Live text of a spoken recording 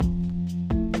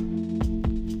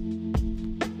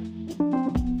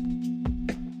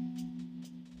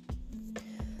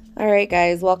All right,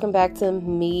 guys, welcome back to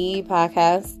me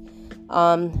podcast.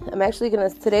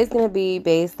 Today's gonna be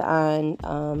based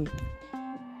on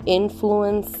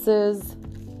influences,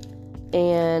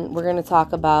 and we're gonna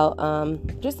talk about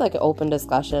just like an open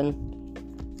discussion.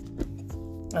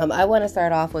 I want to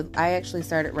start off with, I actually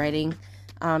started writing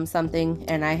something,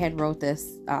 and I had wrote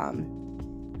this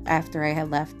after I had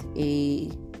left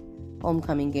a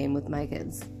homecoming game with my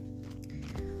kids.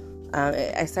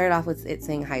 I started off with it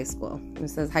saying high school. It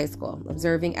says high school.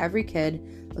 Observing every kid,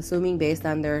 assuming based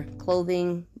on their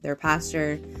clothing, their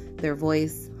posture, their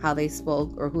voice, how they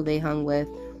spoke or who they hung with,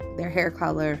 their hair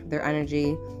color, their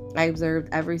energy. I observed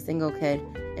every single kid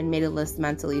and made a list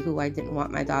mentally who I didn't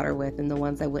want my daughter with and the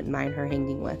ones I wouldn't mind her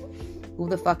hanging with. Who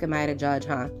the fuck am I to judge,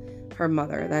 huh? Her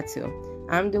mother, that's who.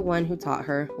 I'm the one who taught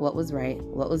her what was right,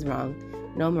 what was wrong.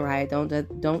 No, Mariah,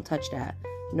 don't touch that.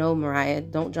 No, Mariah,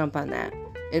 don't jump on that.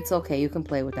 It's okay, you can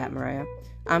play with that, Mariah.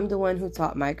 I'm the one who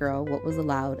taught my girl what was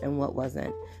allowed and what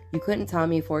wasn't. You couldn't tell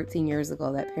me 14 years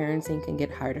ago that parenting can get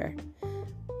harder.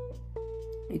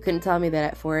 You couldn't tell me that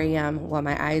at 4 a.m. while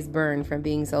my eyes burn from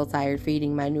being so tired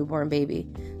feeding my newborn baby,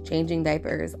 changing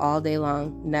diapers all day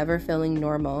long, never feeling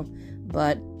normal.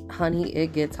 But honey,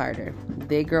 it gets harder.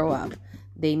 They grow up.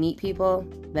 They meet people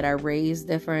that are raised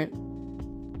different,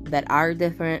 that are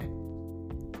different,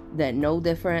 that know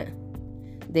different.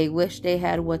 They wish they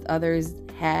had what others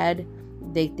had.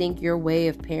 They think your way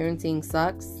of parenting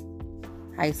sucks.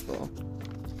 High school.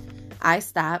 I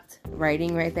stopped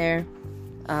writing right there.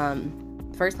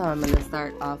 First of all, I'm going to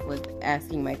start off with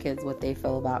asking my kids what they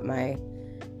feel about my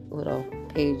little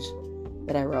page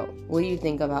that I wrote. What do you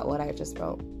think about what I just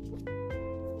wrote?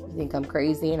 You think I'm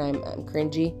crazy and I'm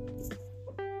cringy?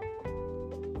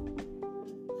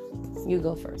 You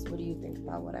go first. What do you think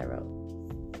about what I wrote?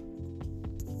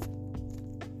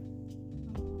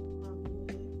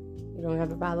 You don't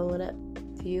have a problem with it?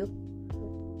 To you?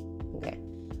 Okay.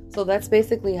 So that's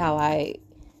basically how I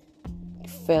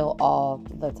feel all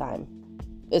the time.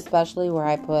 Especially where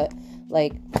I put,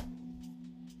 like,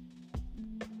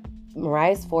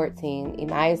 Mariah's 14,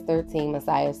 Emiah's 13,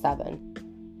 Messiah's 7.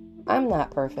 I'm not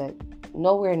perfect.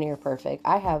 Nowhere near perfect.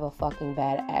 I have a fucking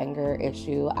bad anger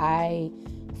issue. I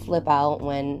flip out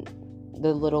when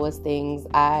the littlest things.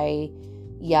 I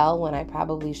yell when I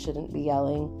probably shouldn't be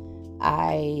yelling.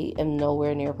 I am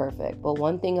nowhere near perfect. But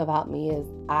one thing about me is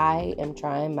I am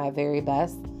trying my very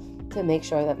best to make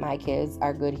sure that my kids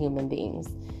are good human beings.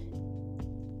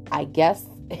 I guess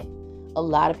a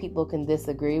lot of people can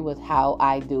disagree with how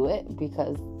I do it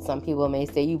because some people may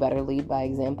say you better lead by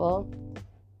example.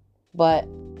 But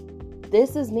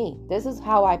this is me. This is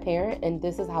how I parent, and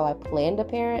this is how I plan to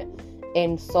parent.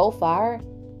 And so far,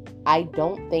 I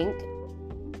don't think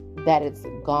that it's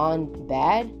gone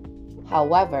bad.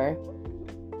 However,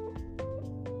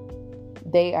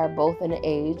 they are both in an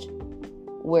age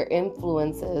where they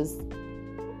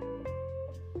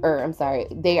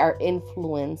are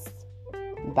influenced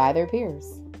by their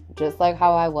peers. Just like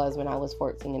how I was when I was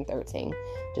 14 and 13.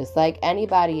 Just like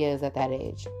anybody is at that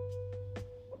age.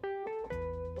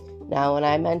 Now, when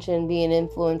I mentioned being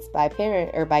influenced by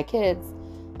by kids,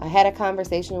 I had a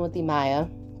conversation with Emiah,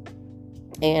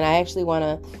 and I actually want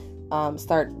to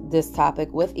start this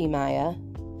topic with Emiah.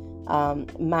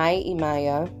 My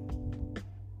Emiah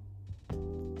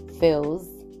feels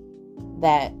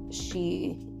that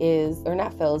she is, or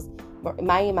not feels,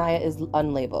 my Emiah is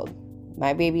unlabeled.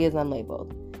 My baby is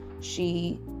unlabeled.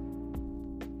 She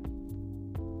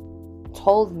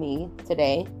told me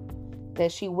today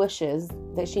that she wishes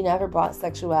that she never brought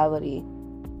sexuality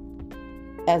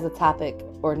as a topic,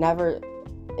 or never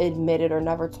admitted or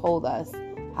never told us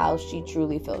how she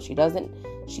truly feels. She doesn't,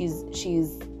 she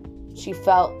feels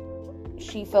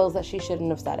that she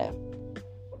shouldn't have said it.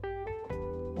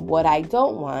 What I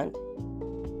don't want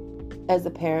as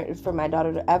a parent is for my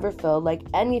daughter to ever feel like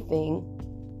anything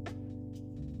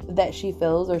that she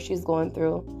feels or she's going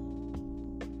through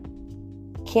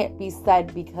can't be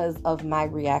said because of my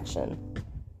reaction.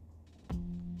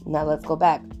 Now let's go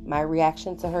back. My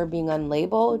reaction to her being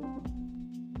unlabeled,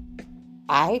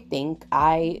 I think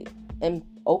I am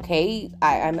okay.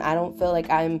 I don't feel like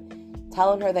I'm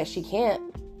telling her that she can't.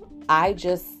 I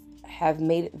just have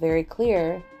made it very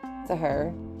clear to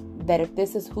her that if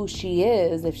this is who she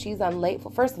is, if she's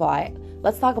unlabeled, first of all,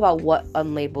 let's talk about what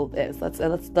unlabeled is. Let's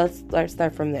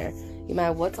start from there. You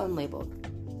mind, what's unlabeled?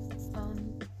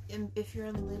 If you're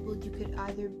unlabeled, you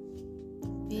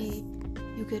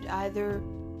could either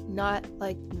not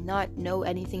know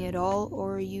anything at all,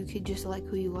 or you could just like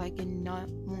who you like and not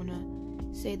want to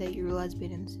say that you're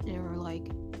lesbian or like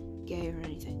gay or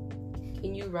anything.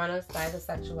 Can you run us by the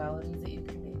sexualities that you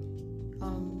can be?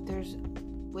 There's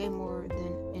way more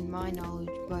than in my knowledge,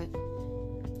 but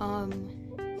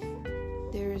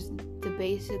there's the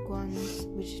basic ones,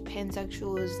 which is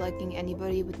pansexual is liking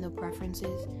anybody with no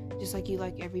preferences, just like you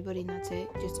like everybody and that's it.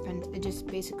 It just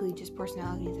basically just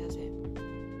personality, that's it.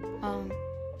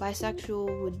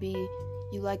 Bisexual would be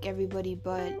you like everybody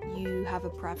but you have a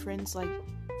preference, like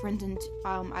for instance,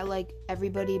 I like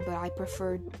everybody but I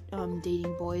prefer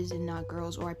dating boys and not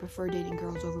girls, or I prefer dating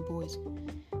girls over boys.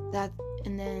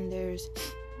 And then there's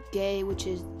gay, which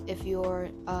is if you're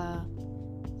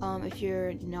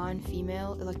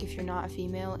non-female, like if you're not a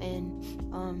female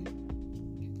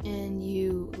and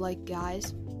you like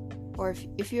guys, or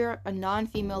if you're a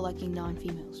non-female liking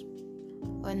non-females.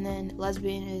 And then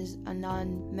lesbian is a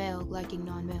non-male liking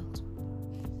non-males.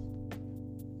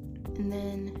 And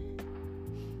then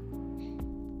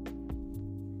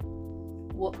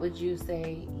what would you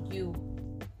say you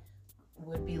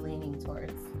would be leaning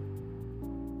towards?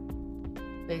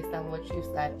 Based on what you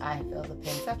said, I feel the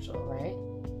pansexual, right?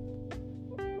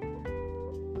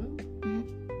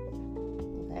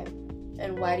 Okay.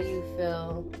 And why do you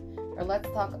feel, or let's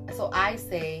talk, so I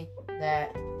say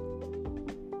that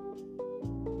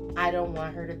I don't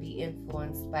want her to be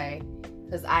influenced by,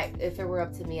 because if it were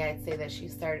up to me, I'd say that she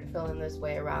started feeling this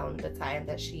way around the time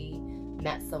that she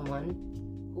met someone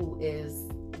who is,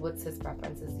 what's his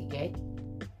preference? Is he gay?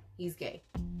 He's gay.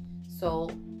 So,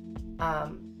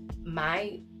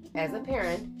 as a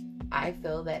parent, I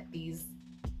feel that these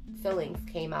feelings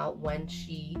came out when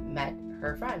she met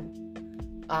her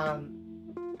friend.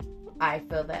 I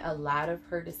feel that a lot of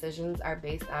her decisions are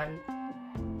based on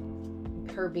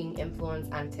her being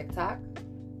influenced on TikTok.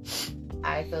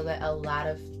 I feel that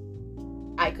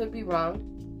I could be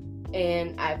wrong,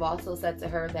 and I've also said to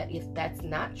her that if that's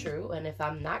not true, and if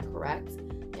I'm not correct,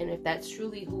 and if that's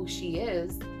truly who she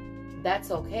is,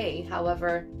 that's okay.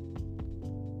 However,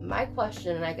 my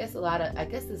question, and I guess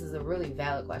this is a really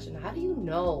valid question, how do you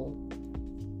know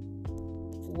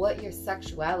what your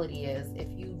sexuality is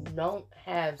if you don't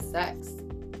have sex?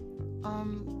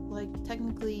 Like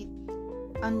technically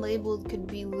unlabeled could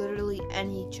be literally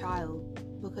any child,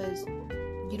 because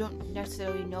you don't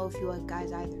necessarily know if you like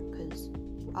guys either, because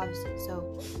obviously,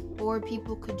 so, or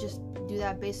people could just do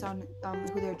that based on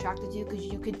who they're attracted to, because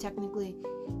you could technically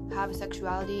have a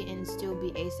sexuality and still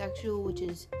be asexual, which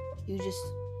is you just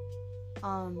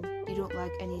you don't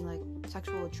like any like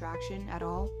sexual attraction at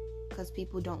all, because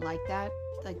people don't like that,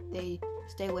 like they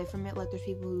stay away from it. Like there's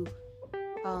people who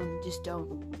just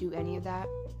don't do any of that.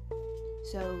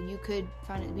 So you could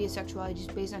find it to be a sexuality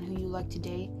just based on who you like to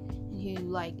date and who you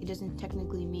like. It doesn't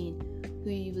technically mean who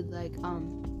you would like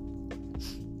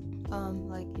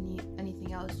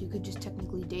anything else. You could just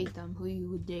technically date them, who you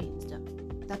would date and stuff.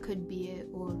 That could be it.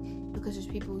 Or because there's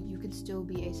people, you could still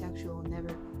be asexual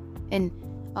and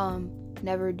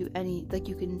never do any, like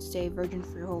you can stay a virgin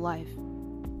for your whole life.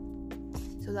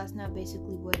 So that's not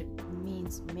basically what it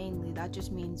means mainly. That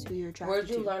just means who you're attracted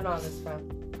to. Where'd you learn all this from?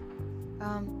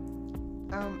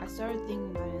 I started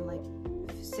thinking about it in like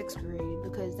 6th grade,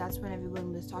 because that's when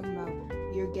everyone was talking about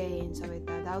you're gay and stuff like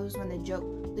that. That was when the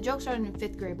joke started in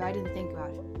 5th grade, but I didn't think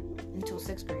about it until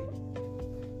 6th grade.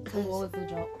 What was the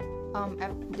joke?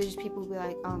 There's people be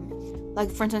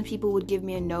like for instance, people would give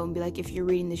me a note and be like, if you're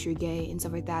reading this, you're gay and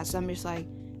stuff like that. So I'm just like,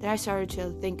 then I started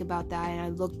to think about that and I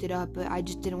looked it up, but I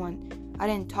just I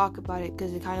didn't talk about it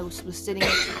because it kind of was sitting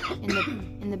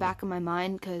in the back of my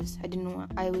mind, because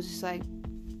I was just like,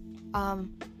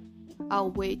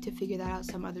 I'll wait to figure that out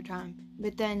some other time.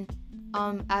 But then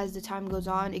as the time goes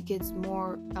on, it gets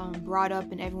more brought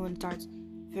up and everyone starts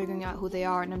figuring out who they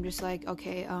are, and I'm just like,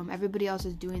 okay, everybody else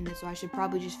is doing this, so I should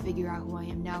probably just figure out who I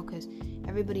am now, because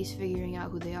everybody's figuring out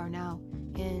who they are now,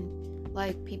 and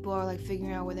like people are like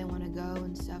figuring out where they want to go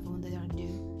and stuff and what they want to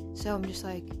do. So I'm just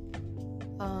like,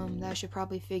 that I should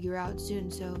probably figure out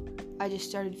soon. So I just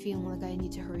started feeling like I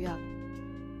need to hurry up,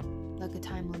 like a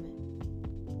time limit.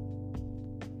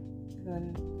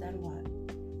 Then what?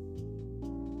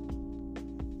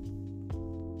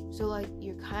 So like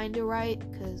you're kind of right,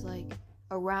 because like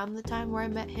around the time where I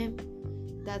met him,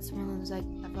 that's when it was like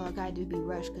I felt like I had to be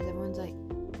rushed, because everyone's like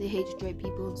they hate straight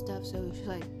people and stuff. So it's just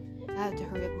like I had to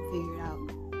hurry up and figure it out.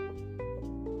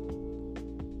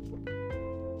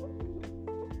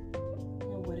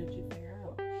 And what did you figure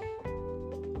out?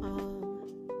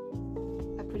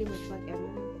 I pretty much like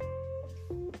everyone.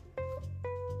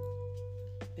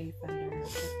 Based on their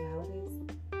personalities?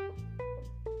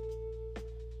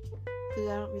 Because I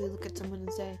don't really look at someone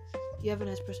and say, you have a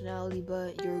nice personality,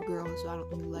 but you're a girl, so I don't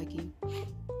really like you.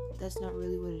 That's not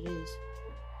really what it is.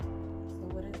 So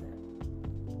what is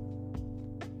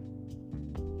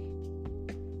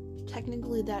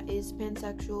technically that is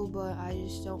pansexual, but I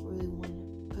just don't really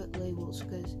want to put labels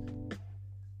because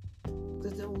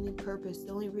the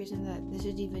only reason that this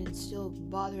is even still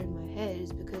bothering my head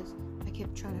is because I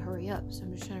kept trying to hurry up, so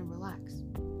I'm just trying to relax.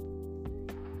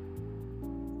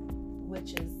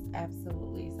 Which is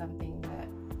absolutely something that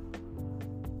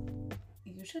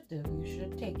you should do. You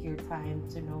should take your time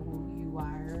to know who you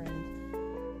are, and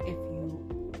if you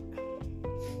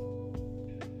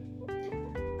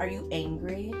are you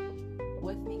angry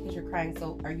with me because you're crying,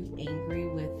 so are you angry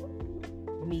with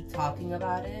me talking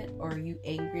about it, or are you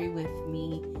angry with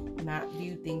me not? Do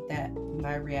you think that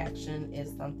my reaction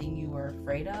is something you were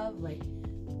afraid of? Like,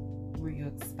 were you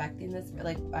expecting this?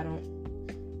 Like, I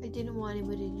didn't want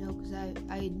anybody to know because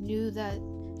I knew that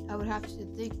I would have to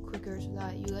think quicker so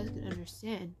that you guys could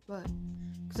understand, but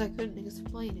because I couldn't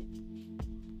explain it.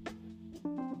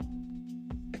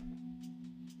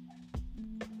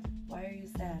 Why are you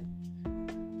sad?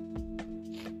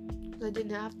 I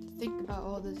didn't have to think about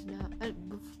all this now. And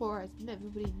before,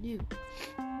 everybody knew.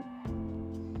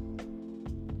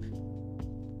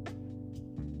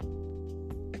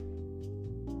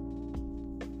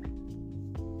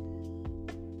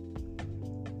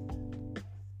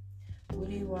 What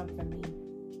do you want from me?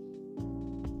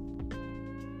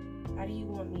 How do you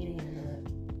want me to handle it?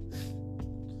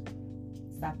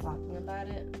 Stop talking about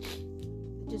it?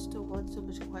 I just don't want so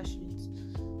much questions.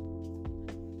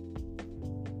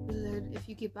 If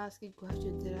you keep asking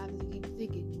questions, then I have to keep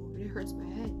thinking more, and it hurts my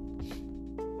head.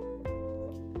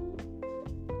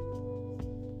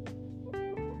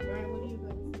 Ryan, what do you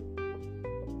guys?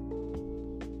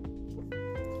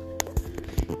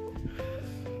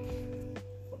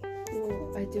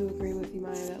 Well, I do agree with you,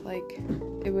 Maya, that like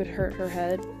it would hurt her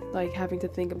head, like having to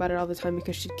think about it all the time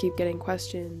because she'd keep getting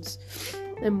questions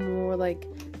and more like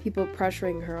people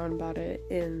pressuring her on about it,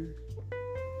 and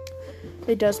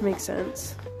it does make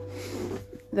sense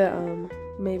that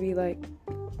maybe like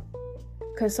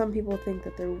because some people think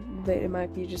that it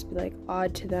might be just be like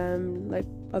odd to them, like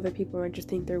other people might just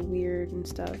think they're weird and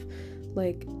stuff.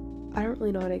 Like I don't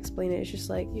really know how to explain it. It's just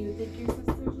like, Do you think your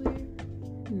sister's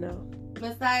weird? No.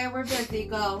 Messiah, we're busy.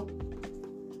 Go.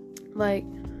 Like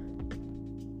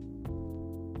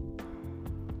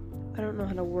I don't know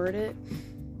how to word it.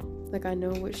 Like I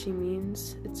know what she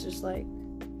means. It's just like,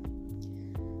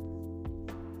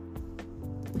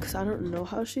 because I don't know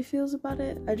how she feels about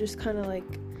it. I just kind of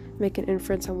like make an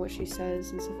inference on what she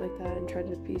says and stuff like that, and try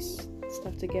to piece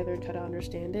stuff together and try to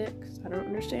understand it, because I don't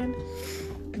understand.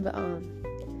 But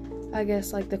I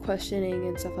guess like the questioning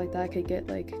and stuff like that could get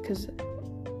like, because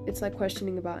it's like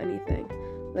questioning about anything.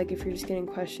 Like if you're just getting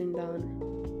questioned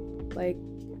on like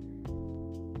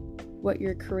what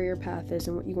your career path is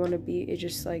and what you want to be, it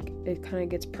just like it kind of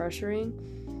gets pressuring.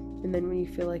 And then when you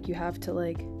feel like you have to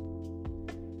like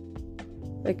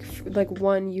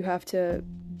one, you have to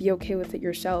be okay with it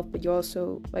yourself, but you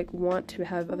also like want to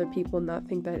have other people not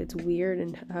think that it's weird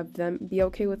and have them be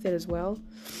okay with it as well.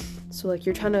 So like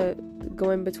you're trying to go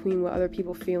in between what other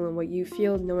people feel and what you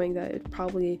feel, knowing that it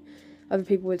probably other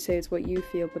people would say it's what you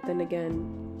feel, but then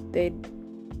again,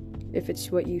 if it's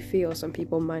what you feel, some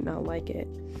people might not like it.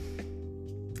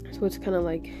 So it's kind of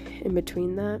like in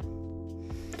between that.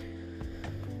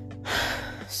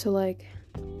 So like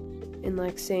in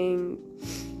like saying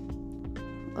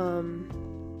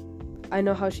I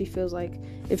know how she feels like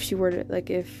if she were to like,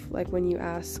 if like when you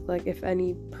ask like if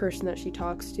any person that she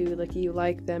talks to, like you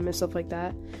like them and stuff like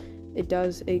that, I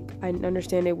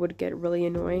understand it would get really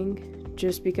annoying,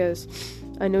 just because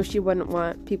I know she wouldn't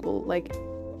want people like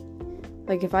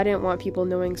if I didn't want people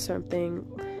knowing something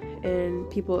and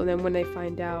then when they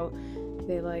find out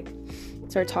they like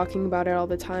start talking about it all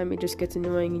the time, it just gets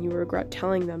annoying and you regret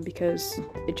telling them, because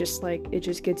it just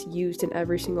gets used in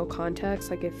every single context.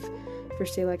 Like if for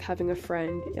say like having a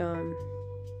friend,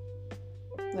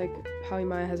 like Howie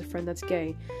Maya has a friend that's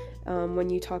gay, when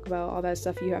you talk about all that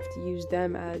stuff, you have to use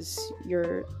them as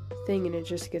your thing, and it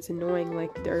just gets annoying.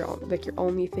 Like they're like your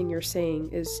only thing you're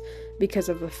saying is because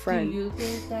of the friend. Do you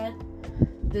think that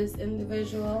this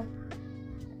individual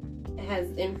has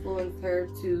influenced her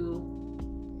to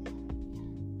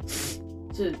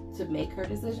make her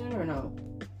decision, or no?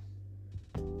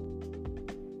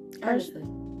 Honestly.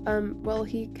 Well,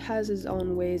 he has his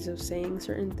own ways of saying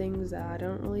certain things that I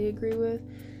don't really agree with.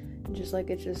 Just like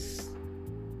he has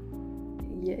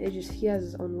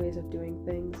his own ways of doing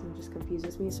things, and it just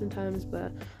confuses me sometimes.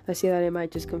 But I see that it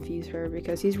might just confuse her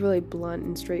because he's really blunt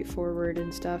and straightforward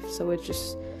and stuff. So it's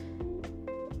just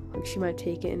like she might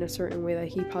take it in a certain way that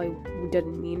he probably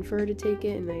didn't mean for her to take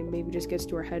it, and then maybe just gets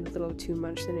to her head a little too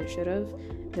much than it should have,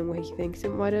 than what he thinks it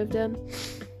might have done.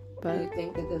 But do you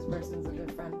think that this person's a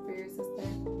good friend for your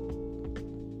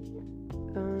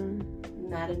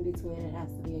not in between. It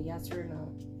has to be a yes or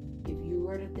no. If you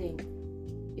were to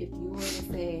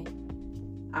say,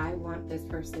 I want this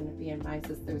person to be in my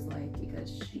sister's life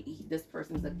because this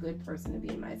person's a good person to be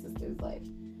in my sister's life,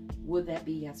 would that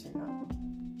be yes or no?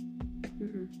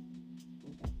 Mm-hmm.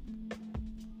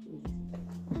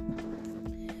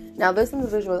 Okay. Now, this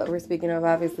individual that we're speaking of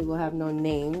obviously will have no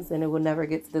names, and it will never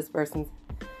get to this person's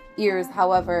ears.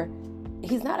 However,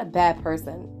 he's not a bad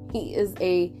person. He is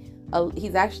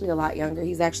he's actually a lot younger.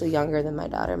 He's actually younger than my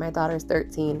daughter. My daughter's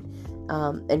 13,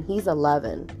 and he's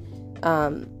 11.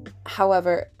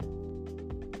 However,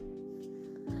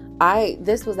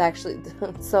 this was actually,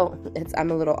 so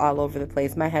I'm a little all over the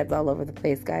place. My head's all over the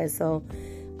place, guys. So,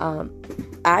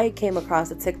 I came across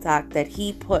a TikTok that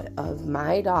he put of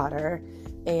my daughter,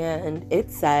 and it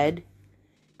said,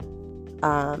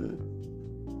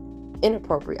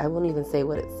 inappropriate. I won't even say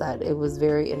what it said. It was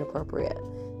very inappropriate.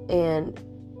 And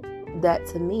that,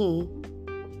 to me,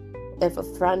 if a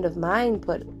friend of mine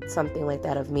put something like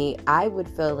that of me, I would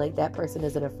feel like that person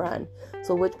isn't a friend.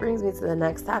 So which brings me to the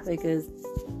next topic is,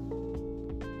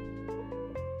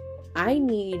 I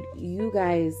need you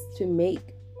guys to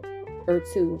make, or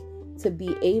to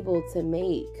be able to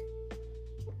make,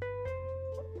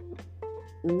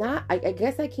 I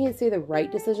guess I can't say the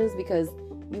right decisions, because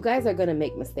you guys are going to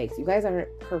make mistakes. You guys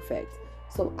aren't perfect.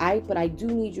 But I do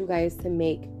need you guys to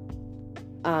make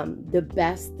the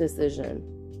best decision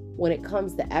when it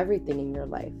comes to everything in your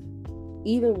life,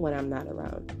 even when I'm not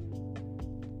around.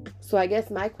 So I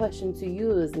guess my question to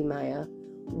you is, Imaya,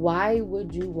 why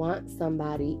would you want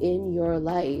somebody in your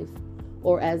life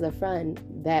or as a friend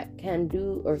that can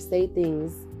do or say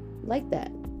things like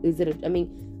that?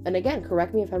 And again,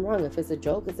 correct me if I'm wrong. If it's a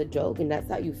joke, it's a joke, and that's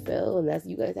how you feel, and that's,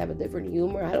 you guys have a different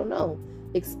humor. I don't know.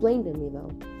 Explain to me,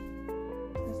 though.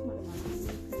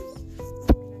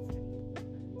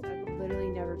 I've literally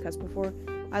never cussed before.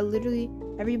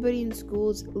 Everybody in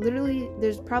schools, you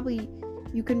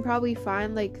can probably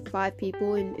find like 5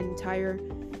 people in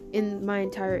my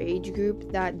entire age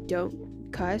group that don't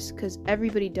cuss, because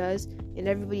everybody does, and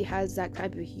everybody has that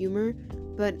type of humor,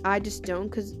 but I just don't,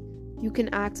 because you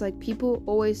can act like, people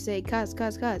always say cuss,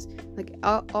 cuss, cuss. Like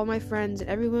all my friends and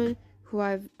everyone who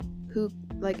I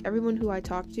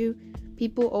talk to,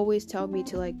 people always tell me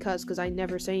to like cuss, because I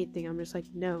never say anything. I'm just like,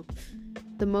 no.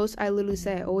 The most I literally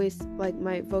say, I always, like,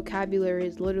 my vocabulary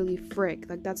is literally frick.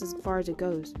 Like, that's as far as it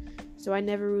goes. So I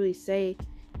never really say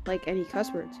like any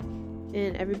cuss words,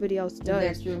 and everybody else does.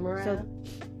 Is that true, Mariah?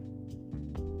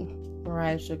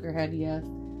 Mariah shook her head yes.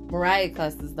 Mariah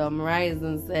cusses though. Mariah's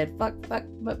done said fuck, but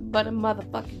a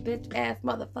motherfucking bitch ass,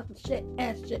 motherfucking shit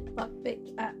ass shit, fuck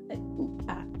bitch,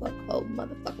 fuck hoe,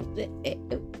 motherfucking shit,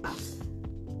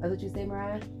 That's what you say,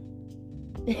 Mariah?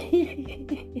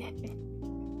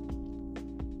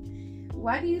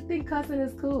 Why do you think cussing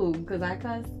is cool? Because I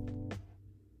cuss?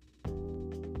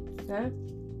 Huh?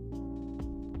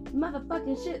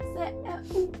 Motherfucking shit said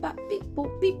bitch, fuck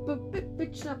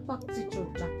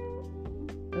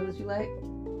that's what you like?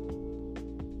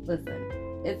 Listen,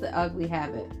 it's an ugly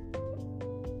habit.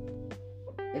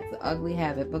 It's an ugly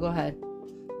habit, but go ahead.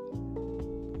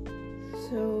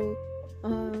 So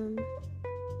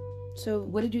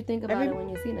what did you think about it when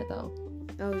you seen it though?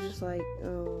 I was just like,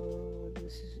 oh,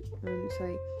 it's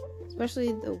like,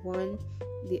 especially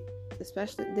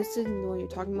this isn't the one you're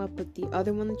talking about, but the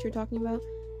other one that you're talking about,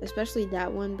 especially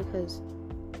that one, because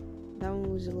that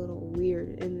one was a little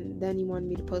weird, and then he wanted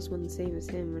me to post one the same as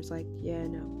him, where it's like, yeah,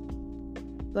 no.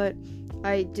 But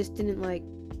I just didn't like,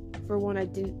 for one, I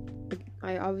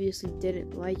obviously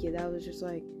didn't like it. That was just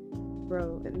like,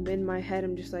 bro, and in my head,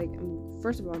 I'm just like,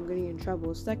 first of all, I'm getting in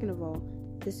trouble. Second of all,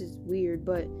 this is weird,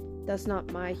 but that's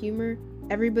not my humor.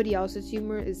 Everybody else's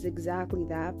humor is exactly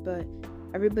that, but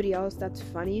everybody else, that's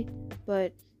funny,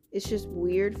 but it's just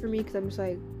weird for me, because I'm just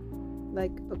like,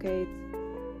 okay,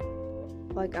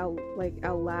 it's like, I'll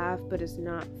laugh, but it's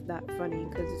not that funny,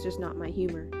 because it's just not my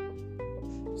humor.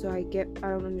 So I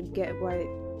don't get why,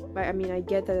 I mean, I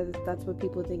get that that's what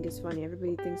people think is funny.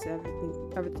 Everybody thinks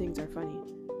other things are funny,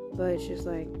 but it's just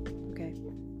like, okay.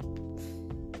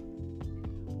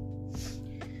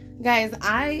 Guys,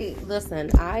 I don't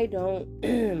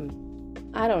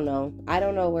I don't know. I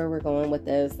don't know where we're going with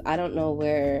this. I don't know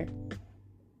if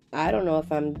I don't know.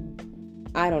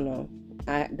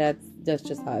 That's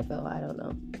just how I feel. I don't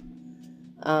know.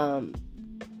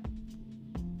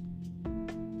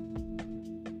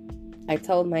 I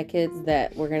told my kids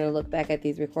that we're going to look back at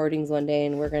these recordings one day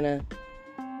and we're going to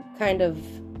kind of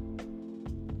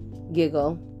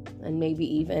giggle, and maybe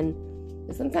even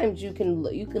sometimes you can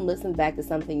listen back to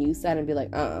something you said and be like,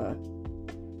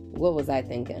 what was I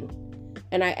thinking?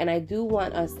 And I do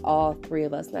want us, all three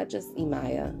of us, not just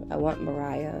Imaya. I want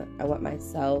Mariah. I want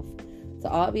myself to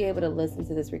all be able to listen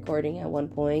to this recording at one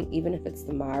point, even if it's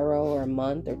tomorrow or a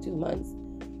month or 2 months,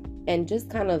 and just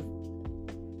kind of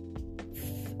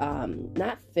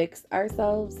not fix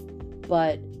ourselves,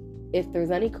 but if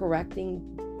there's any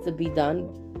correcting to be done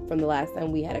from the last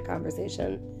time we had a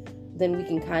conversation, then we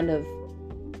can kind of,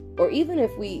 or even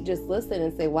if we just listen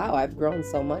and say, wow, I've grown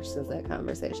so much since that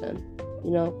conversation,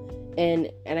 you know?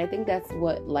 And I think that's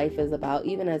what life is about.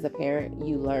 Even as a parent,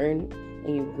 you learn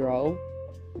and you grow,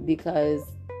 because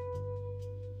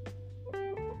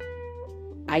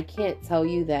I can't tell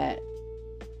you that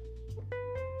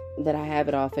I have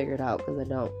it all figured out, because I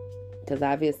don't. Because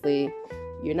obviously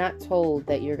you're not told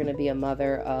that you're going to be a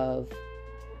mother of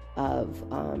a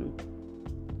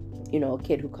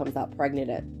kid who comes out pregnant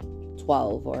at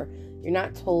 12, or you're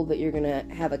not told that you're going to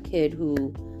have a kid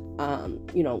who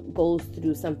goes to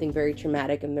do something very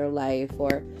traumatic in their life,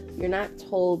 or you're not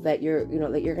told that you're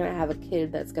going to have a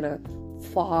kid that's going to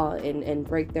fall and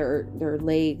break their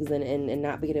legs and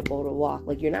not be able to walk.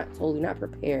 Like, you're not told, you're not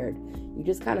prepared. You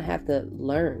just kind of have to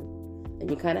learn, and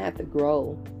you kind of have to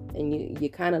grow, and you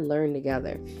kind of learn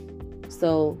together.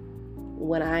 So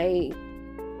when I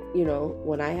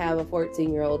have a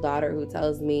 14-year-old daughter who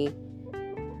tells me,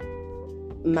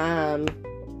 Mom,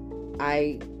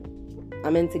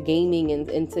 I'm into gaming and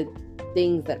into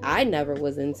things that I never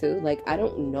was into. Like, I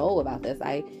don't know about this.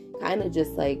 I kind of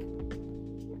just I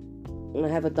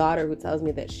have a daughter who tells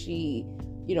me that she,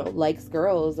 likes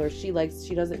girls, or she likes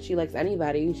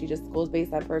anybody. She just goes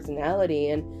based on personality,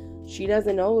 and she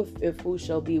doesn't know if who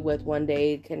she'll be with one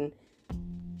day can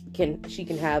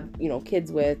have,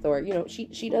 kids with, or,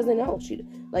 she doesn't know.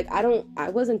 I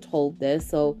wasn't told this.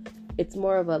 So it's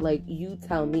more of a, you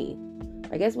tell me.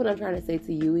 I guess what I'm trying to say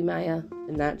to you, Imaya,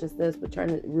 and not just this, but trying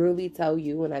to really tell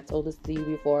you, and I told this to you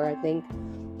before, I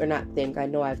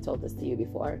know I've told this to you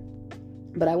before,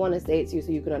 but I want to say it to you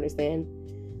so you can understand.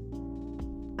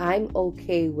 I'm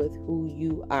okay with who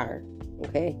you are,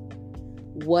 okay?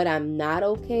 What I'm not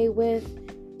okay with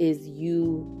is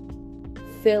you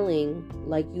feeling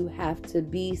like you have to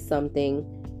be something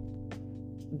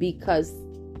because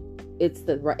it's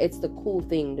the cool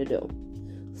thing to do.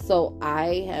 So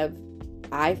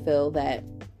I feel that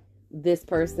this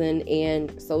person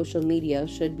and social media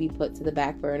should be put to the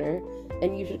back burner,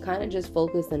 and you should kind of just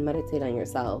focus and meditate on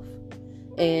yourself.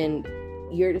 And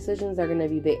your decisions are going to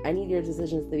be I need your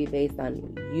decisions to be based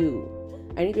on you.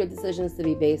 I need your decisions to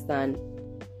be based on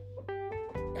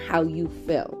how you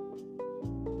feel.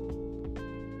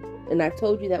 And I've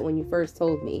told you that when you first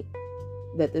told me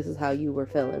that this is how you were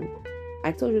feeling.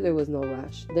 I told you there was no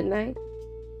rush, didn't I?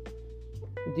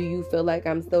 Do you feel like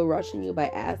I'm still rushing you by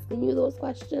asking you those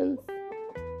questions?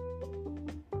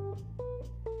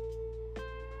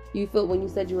 You feel, when you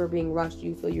said you were being rushed, do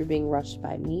you feel you're being rushed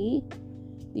by me?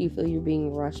 Do you feel you're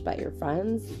being rushed by your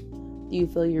friends? Do you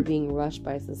feel you're being rushed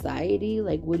by society?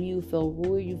 Like, what do you feel?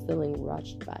 Who are you feeling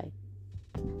rushed by?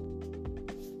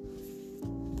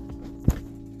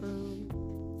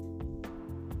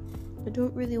 I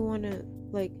don't really want to,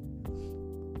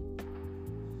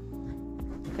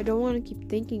 I don't want to keep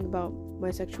thinking about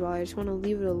my sexuality. I just want to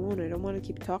leave it alone. I don't want to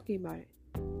keep talking about it.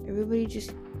 Everybody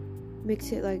just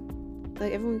makes it like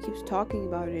everyone keeps talking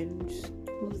about it, and just...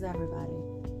 Who's everybody?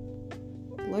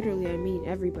 Literally, I mean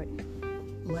everybody.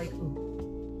 Like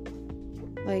who?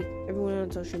 Like everyone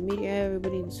on social media,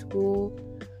 everybody in school.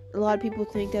 A lot of people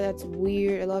think that that's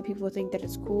weird. A lot of people think that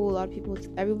it's cool.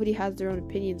 Everybody has their own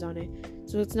opinions on it.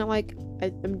 So it's not like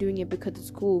I'm doing it because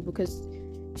it's cool, because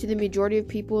to the majority of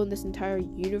people in this entire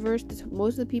universe,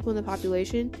 most of the people in the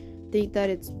population think that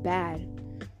it's bad.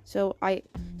 So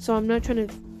I'm not trying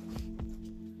to...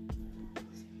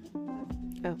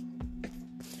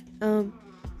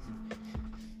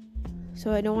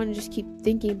 So I don't want to just keep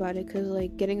thinking about it, because,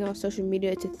 getting off social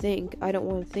media to think, I don't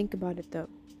want to think about it, though.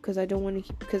 Because I don't want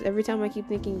to because every time I keep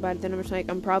thinking about it, then I'm just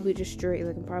I'm probably just straight.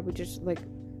 I'm probably just,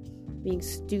 being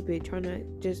stupid, trying to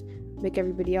just make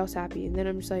everybody else happy. And then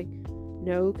I'm just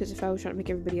no, because if I was trying to make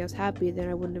everybody else happy, then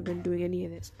I wouldn't have been doing any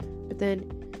of this. But then,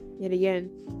 yet again,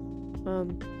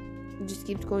 it just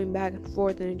keeps going back and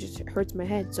forth, and it just hurts my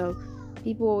head. So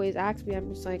people always ask me, I'm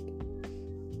just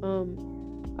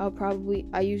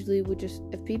I usually would just,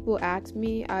 if people ask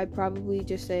me, I'd probably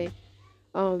just say,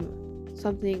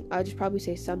 something. I'd just probably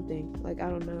say something. I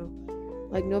don't know.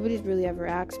 Nobody's really ever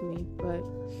asked me, but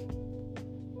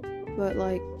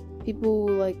people,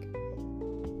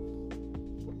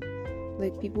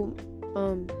 people,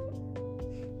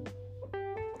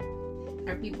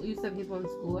 Are people, you said people in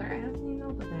school are asking,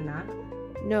 though, but they're not?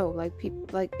 no, like people,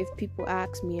 like if people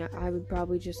ask me, I would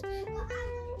probably just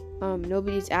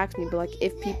nobody's asked me, but like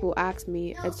if people ask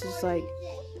me, it's just like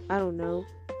I don't know.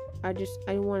 I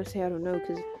don't want to say I don't know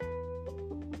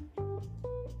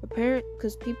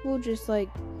because people just like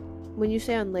when you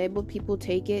say unlabeled, people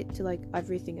take it to like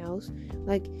everything else.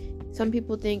 Like some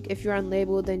people think if you're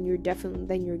unlabeled, then you're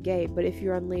gay. But if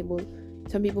you're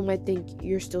unlabeled, some people might think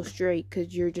you're still straight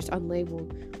because you're just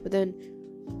unlabeled. But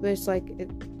it's like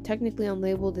technically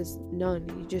unlabeled is none.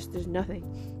 There's nothing.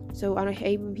 So I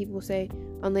hate when people say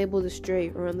unlabeled is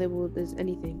straight or unlabeled is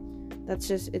anything. That's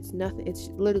just, it's nothing. It's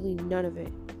literally none of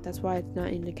it. That's why it's not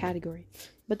in the category.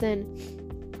 But then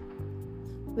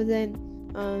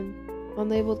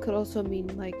unlabeled could also mean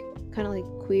like kind of like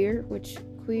queer, which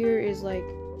queer is like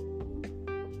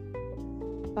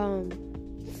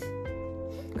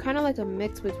kind of like a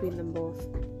mix between them both,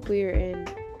 queer and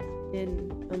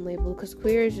unlabeled, because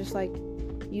queer is just like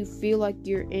you feel like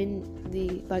you're in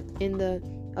the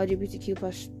LGBTQ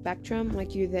plus spectrum,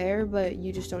 like you're there but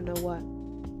you just don't know what.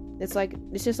 It's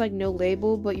just like no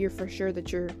label, but you're for sure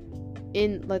that you're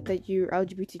in, like that you're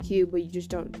LGBTQ, but you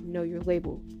just don't know your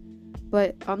label.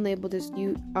 But unlabeled is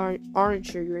you aren't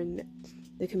sure you're in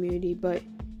the community, but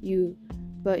you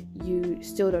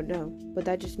still don't know. But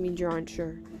that just means you aren't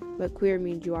sure. But queer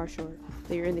means you are sure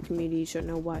that you're in the community, you should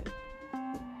know what.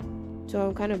 So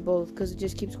I'm kind of both, because it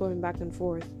just keeps going back and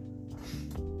forth.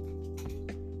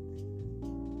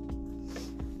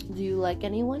 Do you like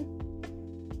anyone?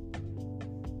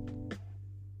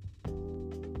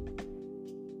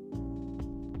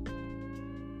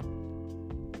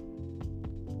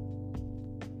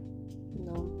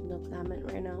 No comment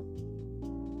right now.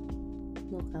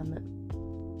 No comment.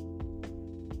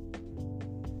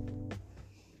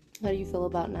 How do you feel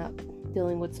about not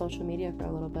dealing with social media for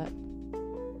a little bit?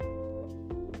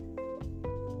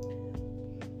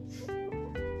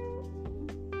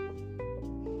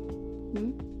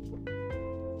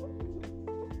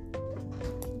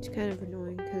 It's kind of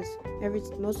annoying because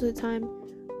most of the time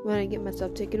when I get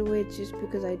myself taken away, it's just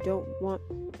because I don't want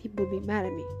people to be mad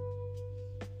at me.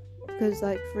 Because,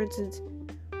 like, for instance,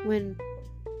 when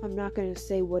I'm not going to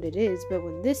say what it is, but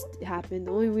when this happened,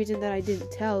 the only reason that I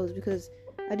didn't tell is because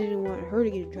I didn't want her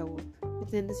to get in trouble. But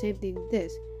then the same thing with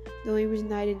this. The only reason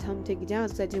that I didn't tell him to take it down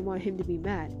is because I didn't want him to be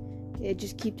mad. It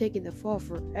just keep taking the fall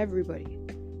for everybody.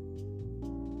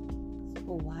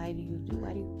 So why do you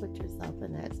put yourself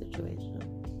in that situation?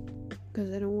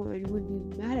 Because I don't want anyone to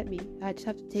be mad at me. I just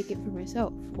have to take it for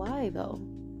myself. Why though?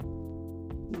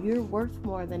 You're worth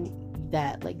more than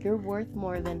that. Like, you're worth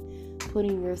more than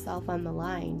putting yourself on the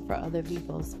line for other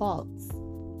people's faults.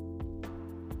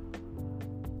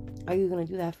 Are you gonna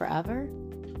do that forever?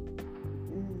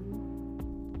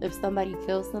 If somebody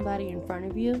kills somebody in front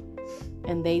of you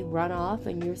and they run off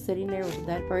and you're sitting there with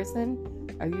that person,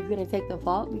 are you gonna take the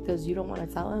fault because you don't want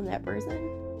to tell him that person?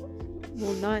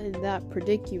 Well, not in that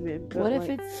predicament. But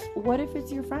what if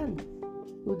it's your friend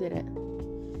who did it?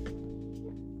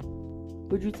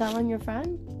 Would you tell on your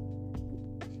friend?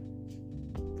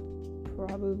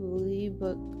 Probably,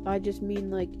 but I just mean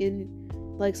like in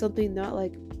like something that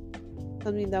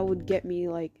would get me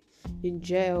like in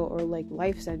jail or like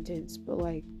life sentence, but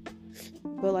like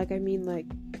I mean like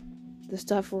the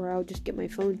stuff where I'll just get my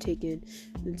phone taken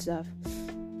and stuff.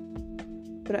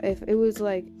 But if it was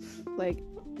like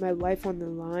my life on the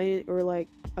line or like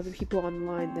other people on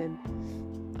the line, then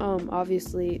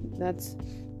obviously that's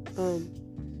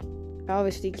I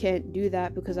obviously can't do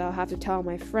that because I'll have to tell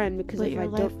my friend, because but if your I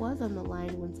life don't... was on the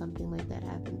line when something like that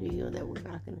happened to you that we're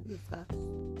not going to discuss.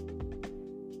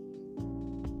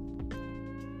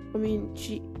 I mean,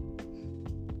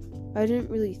 I didn't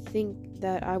really think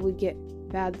that I would get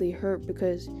badly hurt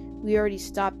because we already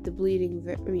stopped the bleeding.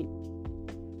 It's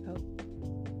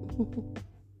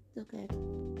okay.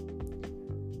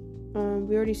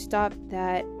 We already stopped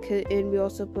that, and we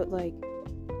also put like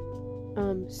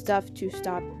stuff to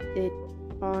stop it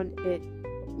on it.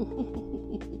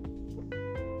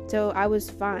 So I was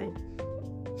fine,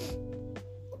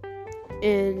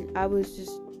 and I was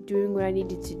just doing what I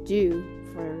needed to do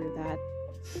for that.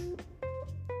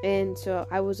 And so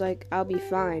I was like, I'll be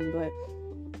fine, but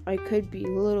I could be a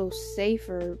little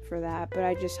safer for that.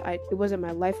 But it wasn't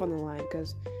my life on the line,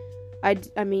 because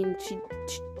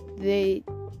they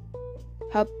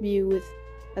helped me with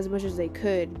as much as they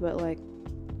could, but like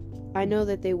I know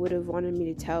that they would have wanted me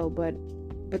to tell, but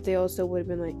they also would have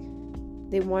been like,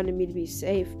 they wanted me to be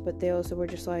safe, but they also were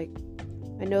just like,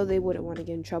 I know they wouldn't want to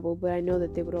get in trouble, but I know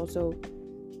that they would also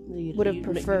would have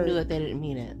preferred. You knew that they didn't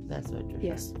mean it. That's what you're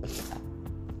yes. saying.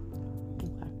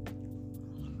 Okay.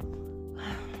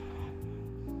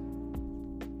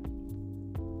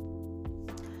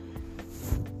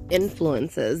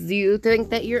 influences. Do you think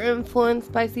that you're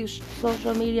influenced by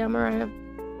social media, Mariah?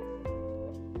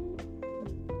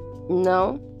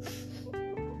 No?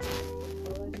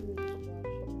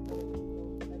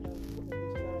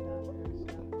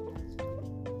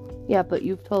 Yeah, but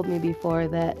you've told me before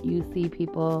that you see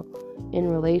people in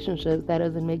relationships. That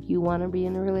doesn't make you want to be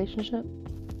in a relationship?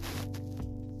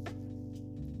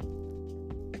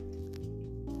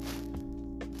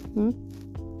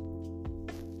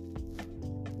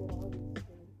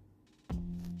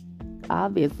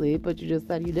 Obviously, but you just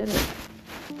said you didn't.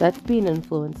 That's being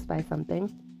influenced by something.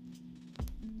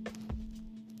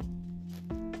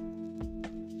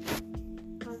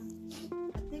 I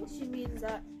think she means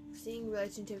that seeing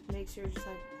relationships makes her just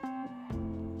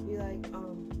be like,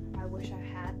 I wish I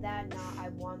had that. Now I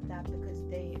want that because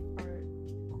they are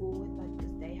cool with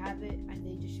because they have it, and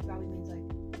she probably means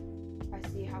I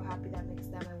see how happy that makes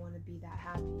them. I want to be that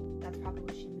happy. That's probably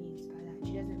what she means by that.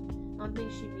 She doesn't. I don't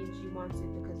think she means she wants it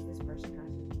because this person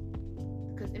has it.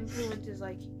 Because influence is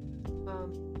they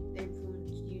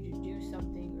influence you to do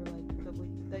something, or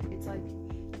it's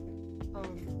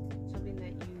something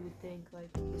that you would think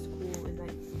is cool, and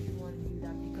you want to do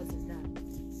that because of that.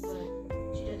 But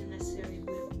she doesn't necessarily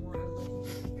want a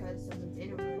relationship because someone's in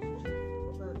a relationship,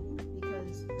 but because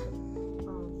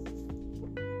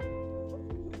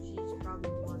she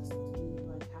probably wants to be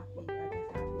happy,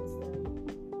 happy with them.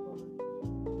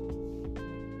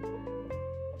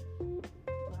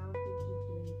 But I don't think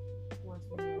she wants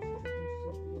a relationship and she's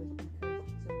just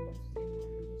because someone else is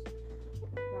in one.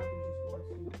 Probably just wants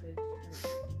to because.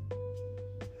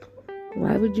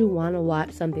 Why would you want to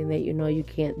watch something that you know you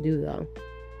can't do, though?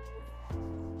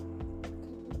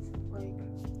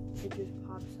 It just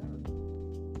pops up.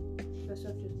 That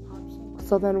stuff just pops up.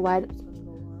 So then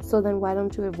why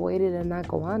don't you avoid it and not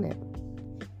go on it?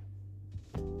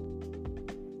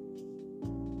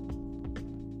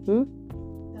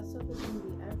 That stuff is going to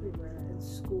be everywhere. In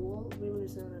school, when you're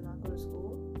saying they're not going to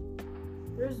school,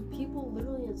 there's people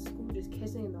literally in school just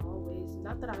kissing in the hallways.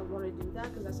 Not that I want to do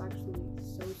that, because that's actually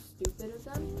so stupid of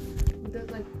them. But there's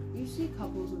you see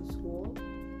couples in school.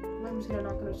 I'm just gonna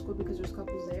not go to school because there's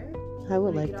couples there. I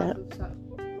would like that.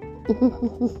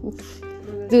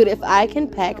 Dude, if I can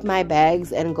pack my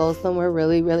bags and go somewhere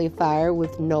really, really far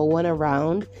with no one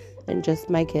around and just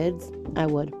my kids, I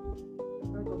would.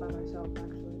 I'd go by myself,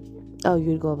 actually. Oh,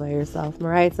 you'd go by yourself.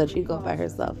 Mariah said she'd go by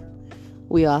herself.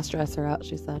 We all stress her out,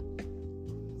 she said.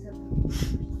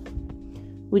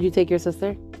 Would you take your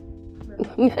sister?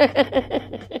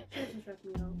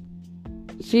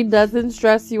 She doesn't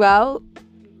stress you out?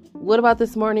 What about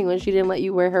this morning when she didn't let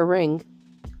you wear her ring?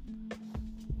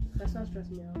 That's not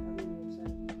stressing me out. I'm really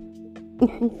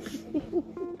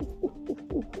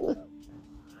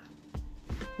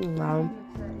upset. Wow.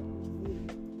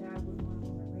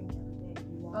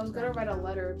 I was gonna write a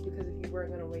letter because if you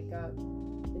weren't gonna wake up,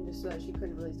 and just so that she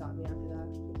couldn't really stop me after that.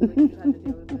 You just had to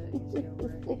deal with it and just get over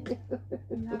it.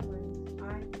 You have rings.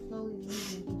 I'm slowly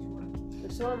losing each one.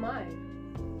 But so am I.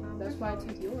 That's why I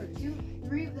took yours.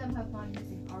 3 of them have gone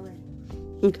missing already.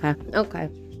 Okay.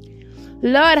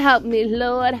 Lord help me,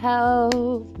 Lord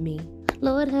help me,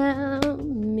 Lord help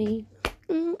me.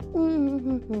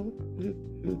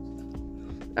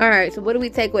 Alright, so what do we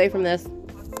take away from this?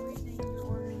 We're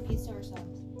ordering pizza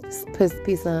ourselves.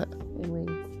 Pizza and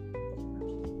wings.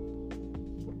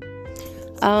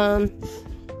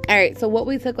 Alright, so what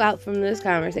we took out from this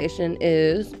conversation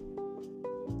is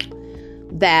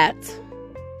that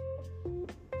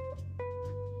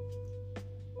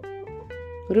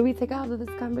what do we take out of this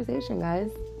conversation, guys?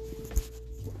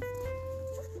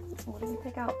 What do we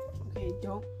take out? Okay,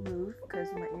 don't move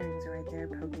because my earrings are right there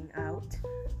poking out.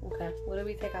 Okay, what do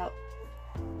we take out?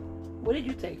 What did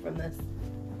you take from this?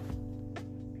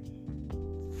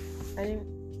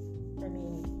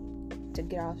 To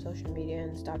get off social media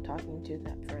and stop talking to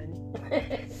that friend.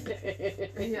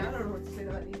 Yeah, I don't know what to say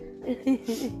to that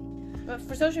either. But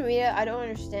for social media, I don't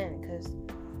understand because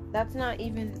that's not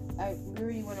even. I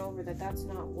already went over that. That's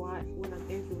not what I'm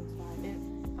influenced by.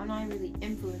 And I'm not really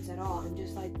influenced at all. I'm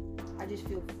just I just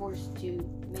feel forced to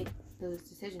make those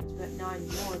decisions. But not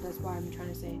anymore. That's why I'm trying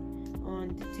to say I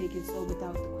want to take it slow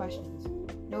without the questions.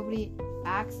 Nobody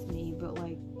asked me, but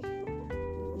when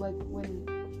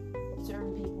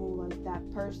certain people that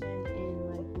person, and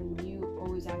when you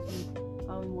always ask me,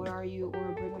 what are you,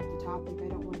 or bring up the topic, I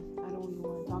don't even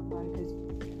want to talk about it because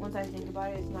once I think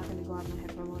about it, it's not going to go out of my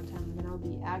head for a long time, and then I'll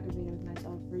be aggravated with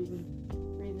myself for even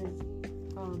putting that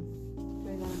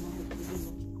in my head to begin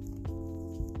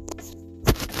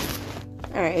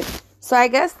with. Alright, So I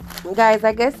guess, guys,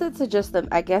 I guess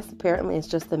apparently it's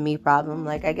just a me problem.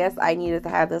 Like, I guess I needed to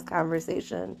have this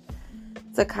conversation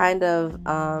to kind of,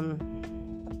 I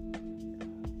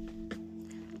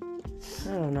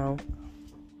don't know,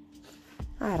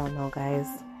 guys.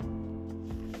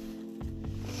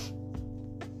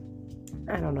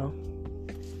 I don't know.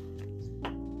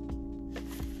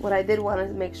 What I did want to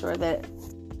make sure that,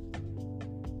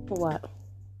 what?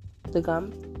 The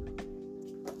gum?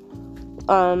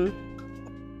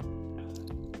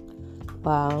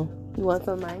 Wow. You want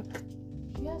some of mine?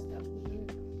 Yes,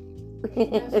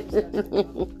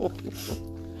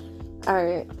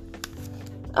 Alright.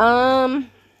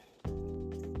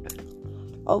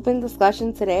 Open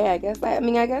discussion today. I guess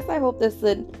I hope this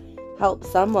would help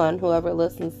someone, whoever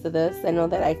listens to this. I know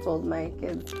that I told my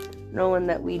kids, no one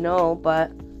that we know,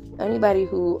 but anybody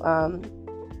who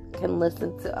can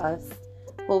listen to us,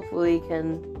 hopefully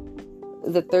can.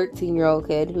 The 13-year-old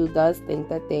kid who does think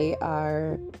that they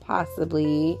are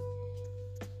possibly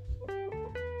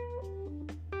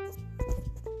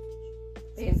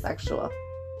pansexual.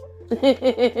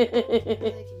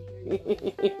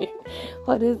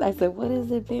 What is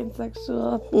it,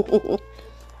 pansexual?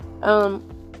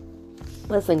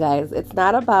 Listen, guys, it's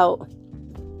not about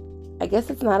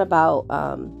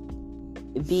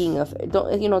being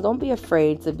don't be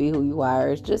afraid to be who you are.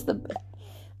 It's just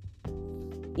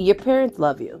your parents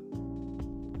love you.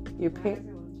 Your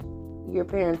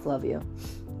parents love you.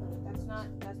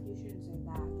 You shouldn't say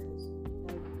that, because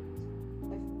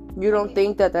you don't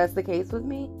think that that's the case with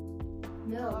me?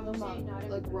 No, I'm saying not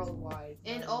like worldwide.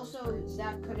 And also,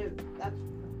 that's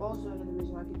also another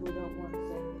reason why people don't want to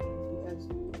say things, because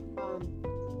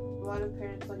a lot of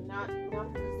parents, like, not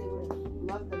because they wouldn't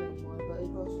love them anymore, but it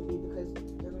could also be because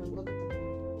they're going to look at them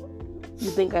weird.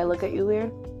 You think I look at you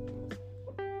weird?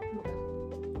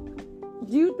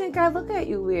 Do you think I look at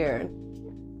you weird?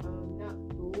 Not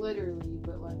literally,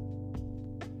 but like...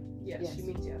 Yes, she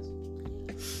means yes.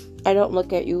 I don't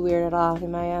look at you weird at all,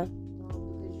 Himaya.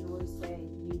 No, because you always say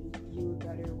you were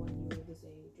better when you were this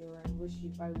age, or I miss you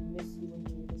when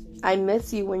you were this age. I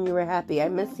miss you when you were happy. I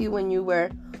miss you when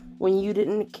you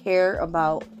didn't care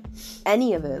about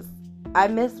any of this. I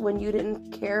miss when you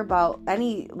didn't care about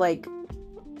any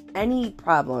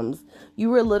problems.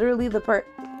 You were literally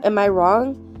am I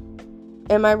wrong?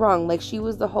 Like, she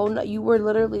was you were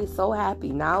literally so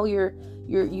happy. Now you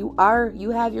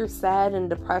have your sad and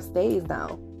depressed days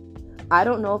now. I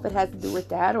don't know if it has to do with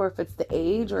that, or if it's the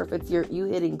age, or if it's you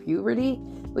hitting puberty,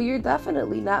 but you're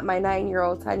definitely not my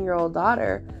 9-year-old, 10-year-old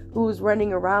daughter who's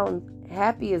running around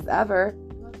happy as ever.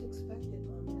 That's expected,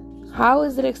 Mom. How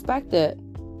is it expected?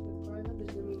 With growing up,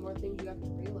 there's gonna be more things you have to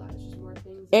realize. Just more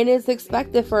things. And it's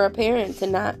expected for a parent to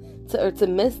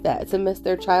miss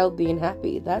their child being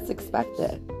happy. That's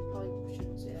expected. Probably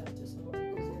shouldn't say that to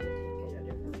someone, because they would take it a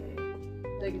different way.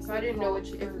 Like, if we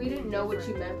didn't know what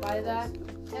you meant by that,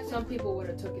 some people would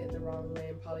have took it the wrong way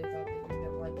and probably thought that you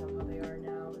didn't like them how they are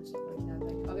now and stuff like that.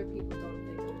 Like, other people don't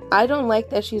think that. I don't like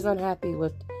that she's unhappy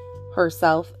with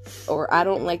herself, or I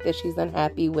don't like that she's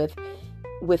unhappy with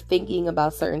thinking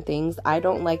about certain things. I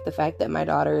don't like the fact that my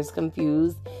daughter is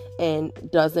confused and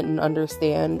doesn't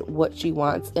understand what she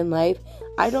wants in life.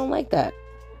 I don't like that.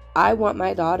 I want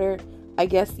my daughter, I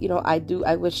guess, I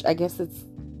guess it's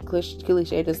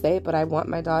cliche to say, but I want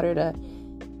my daughter to,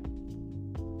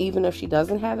 even if she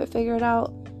doesn't have it figured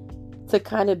out, to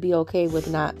kind of be okay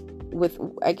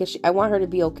I want her to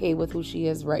be okay with who she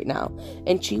is right now.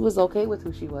 And she was okay with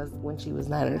who she was when she was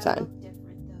 9 or 10.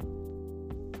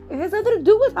 It has nothing to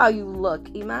do with how you look,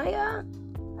 Imaya.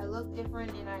 I look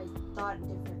different and I thought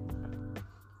differently.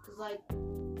 Because, like,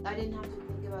 I didn't have to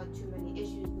think about too many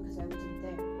issues because I wasn't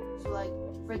there. So, like,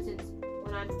 for instance,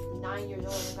 when I'm 9 years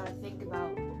old, I gotta think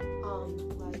about,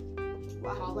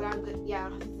 what I'm good. Yeah, I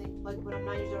don't have to think, like, when I'm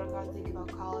 9 years old, I gotta think about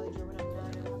college, or when I'm 9, I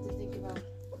have to think about,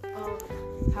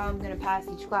 how I'm gonna pass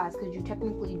each class. Because you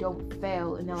technically don't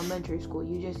fail in elementary school.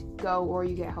 You just go, or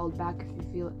you get held back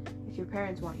if your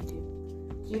parents want you to.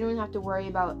 So you don't have to worry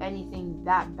about anything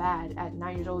that bad at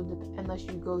 9 years old unless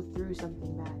you go through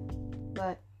something bad.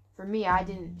 But for me, I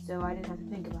didn't, so I didn't have to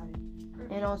think about it.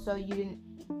 And also, you didn't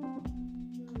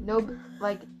know,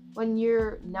 like, when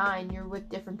you're 9, you're with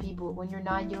different people. When you're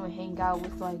 9, you don't hang out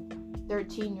with, like,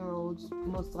 13-year-olds,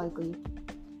 most likely.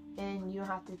 And you don't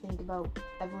have to think about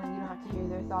everyone, you don't have to hear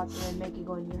their thoughts and then make it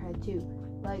go in your head, too.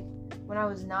 Like, when I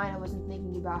was 9, I wasn't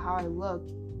thinking about how I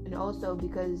looked. And also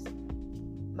because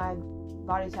my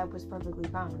body type was perfectly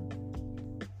fine.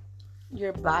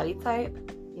 Your body type?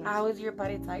 Yes. How is your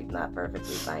body type not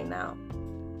perfectly fine now?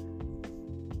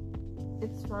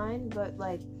 It's fine, but,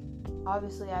 like,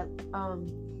 obviously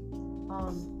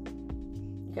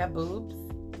You got boobs?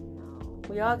 No.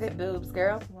 We all get boobs,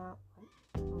 girl. It's not.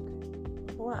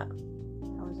 Okay. What?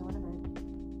 That wasn't what I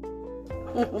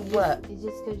meant. What? It's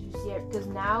just because you see it. Because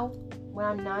now, when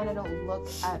I'm 9, I don't look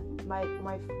at my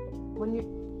when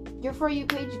your For You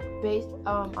page based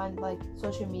on like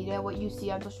social media. What you see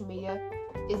on social media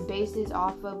is bases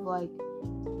off of like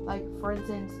for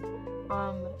instance,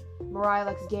 Mariah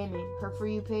likes gaming. Her For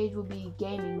You page will be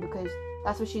gaming because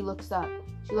that's what she looks up.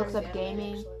 She looks up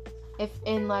gaming. If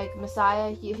in like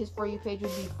Messiah, his For You page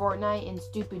would be Fortnite and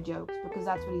stupid jokes because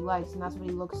that's what he likes and that's what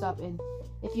he looks up. And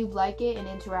if you like it and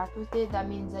interact with it, that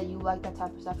means that you like that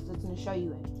type of stuff, so it's going to show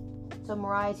you it. So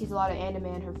Mariah sees a lot of anime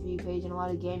on her For You page and a lot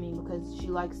of gaming because she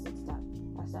likes that stuff.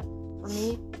 For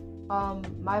me,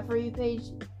 my For You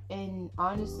page, and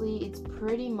honestly, it's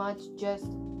pretty much just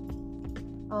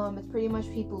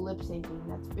people lip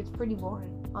syncing. It's pretty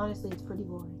boring. Honestly, it's pretty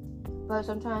boring. But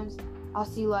sometimes I'll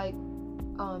see like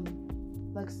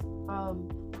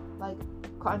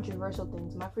controversial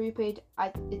things. My For You page,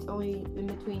 it's only in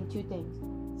between 2 things.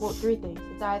 Well, 3 things.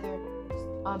 It's either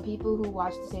people who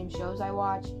watch the same shows I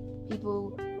watch,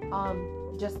 people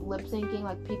just lip syncing,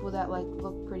 like people that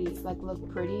look pretty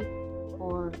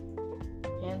or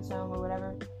handsome or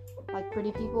whatever, like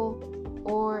pretty people,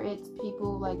 or it's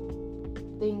people like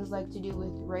things like to do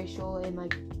with racial and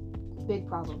like big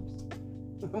problems.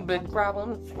 Big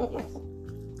problems.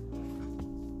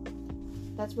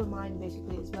 That's what mine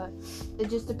basically is, but it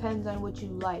just depends on what you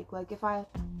like. Like if I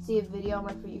see a video on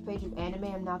my For You page of anime,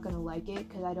 I'm not gonna like it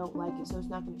because I don't like it, so it's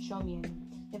not gonna show me anime.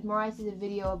 If Mariah sees a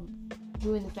video of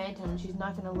doing the Phantom, she's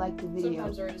not gonna like the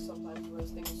video. Sometimes there is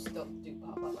those things still do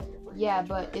pop up on your For You Yeah, page,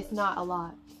 but it's not a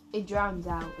lot. It drowns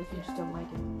out if you just don't like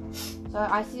it. So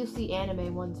I still see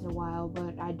anime once in a while,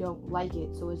 but I don't like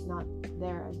it, so it's not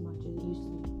there as much as it used to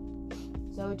be.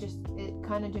 So it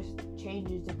kind of just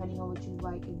changes depending on what you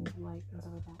like and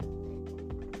stuff like that.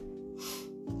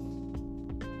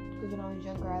 Because when I was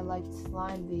younger, I liked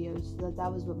slime videos, so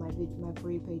that was what my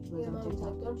For You page was on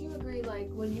TikTok. Don't you agree, like,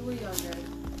 when you were younger,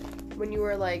 when you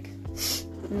were, like,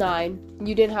 9,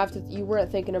 you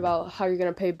weren't thinking about how you're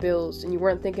going to pay bills, and you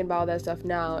weren't thinking about that stuff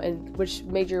now, and which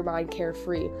made your mind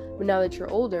carefree. But now that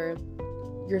you're older,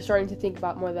 you're starting to think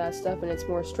about more of that stuff, and it's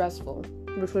more stressful,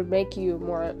 which would make you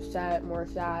more sad, more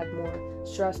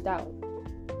stressed out.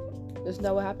 Isn't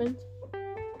that what happens?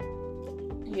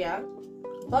 Yeah.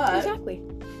 But Exactly.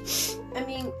 I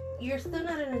mean, you're still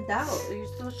not an adult. You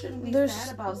still shouldn't be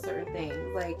sad about certain things.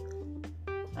 Like,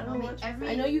 I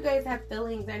know you guys have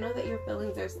feelings. I know that your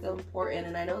feelings are still important,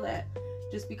 and I know that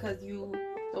just because you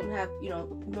don't have, no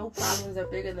problems are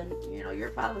bigger than, your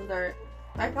problems are,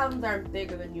 my problems aren't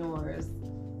bigger than yours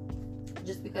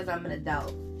just because I'm an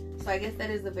adult. So I guess that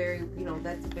is a very,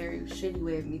 that's a very shitty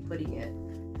way of me putting it.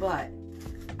 But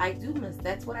I do miss,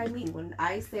 that's what I mean. When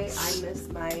I say I miss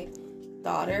my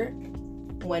daughter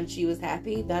when she was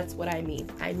happy, that's what I mean.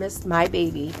 I missed my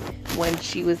baby when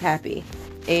she was happy.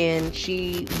 And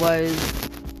she was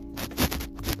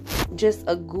just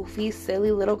a goofy,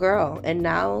 silly little girl. And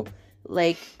now,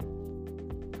 like,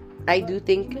 I do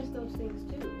think... You miss those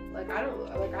things too. Like, I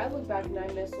look back and I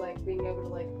miss, like, being able to,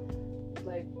 like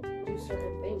do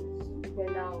certain things.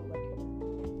 But now, like,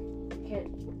 you can't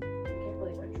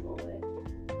really control it.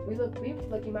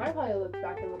 I probably look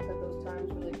back and look at those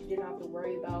times where, like, she didn't have to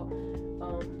worry about, I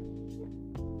don't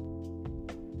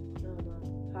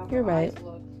know, how You're her right. eyes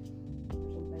looked.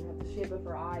 The shape of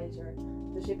her eyes or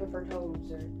the shape of her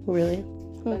toes or Really?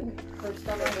 like her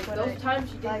stomach. Those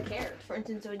times she didn't care. For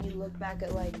instance, when you look back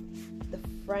at like the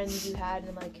friends you had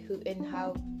and like who and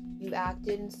how you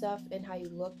acted and stuff and how you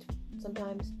looked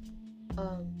sometimes,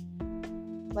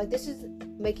 like this is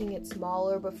making it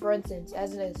smaller. But for instance,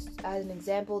 as an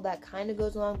example that kind of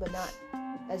goes along but not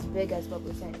as big as what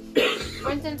we're saying.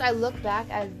 For instance, I look back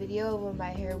at a video when my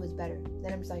hair was better.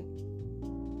 Then I'm just like,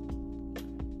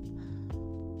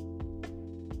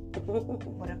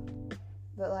 whatever.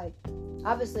 But like,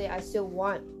 obviously I still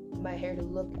want my hair to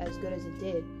look as good as it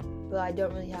did, but I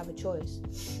don't really have a choice.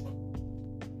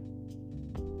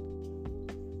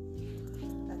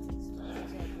 That's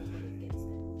exactly what it gets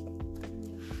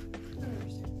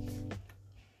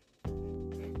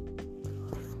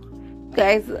at.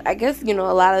 Guys, I guess, a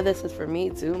lot of this is for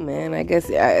me too, man. I guess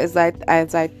as I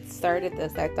started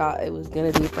this, I thought it was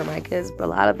going to be for my kids, but a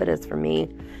lot of it is for me.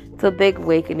 It's a big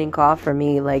awakening call for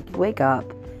me. Like, wake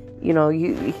up.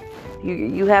 You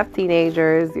have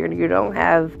teenagers. You don't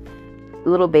have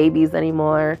little babies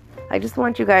anymore. I just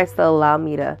want you guys to allow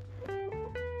me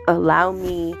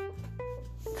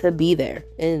to be there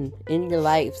in your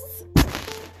lives.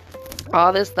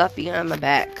 All this stuff behind my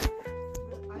back.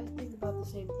 I think about the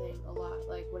same thing a lot.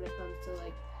 Like when it comes to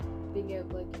like being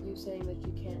able, like you saying that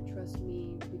you can't trust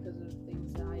me because of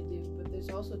things that I do, but there's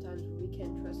also times where we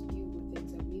can't trust you with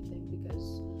things that we think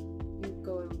because you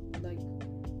go and like,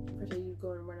 per se, you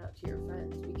go and run out to your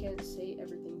friends. We can't say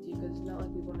everything to you because it's not like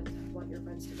we want your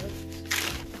friends to know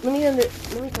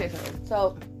this. Let me tell you something.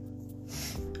 So,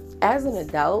 as an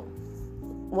adult,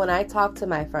 when I talk to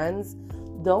my friends,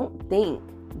 don't think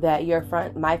that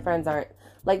my friends aren't,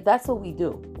 like, that's what we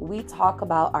do. We talk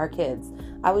about our kids.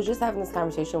 I was just having this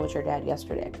conversation with your dad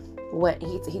yesterday. When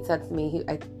he said to me,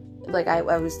 I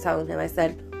was telling him, I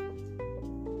said,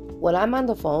 when I'm on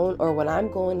the phone or when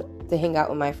I'm going to hang out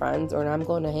with my friends or when I'm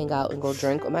going to hang out and go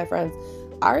drink with my friends,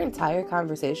 our entire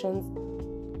conversations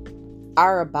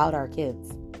are about our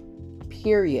kids.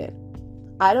 Period.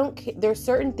 I don't care. There's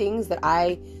certain things that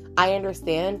I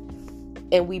understand,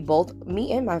 and we both,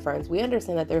 me and my friends, we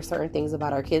understand that there's certain things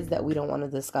about our kids that we don't want to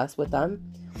discuss with them.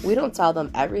 We don't tell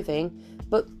them everything,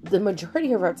 but the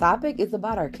majority of our topic is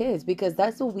about our kids because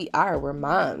that's what we are. We're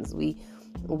moms. We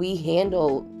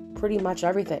handle pretty much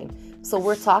everything. So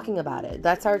we're talking about it.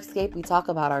 That's our escape. We talk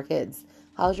about our kids.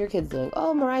 How's your kids doing?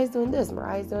 Oh, Mariah's doing this.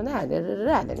 Mariah's doing that. Da, da,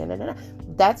 da, da, da, da, da.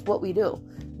 That's what we do.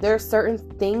 There are certain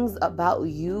things about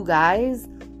you guys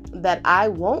that I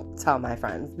won't tell my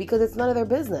friends because it's none of their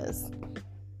business.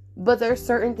 But there's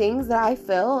certain things that I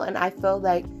feel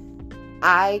like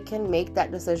I can make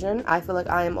that decision. I feel like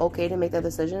I am okay to make that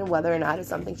decision whether or not it's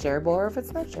something shareable or if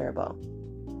it's not shareable.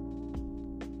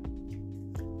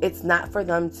 It's not for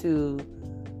them to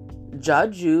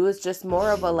judge you. It's just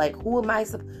more of a like, who am I?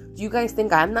 Do you guys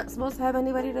think I'm not supposed to have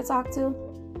anybody to talk to?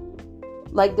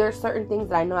 Like, there's certain things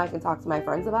that I know I can talk to my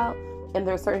friends about, and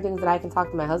there's certain things that I can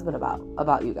talk to my husband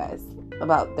about you guys,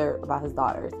 about his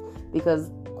daughters.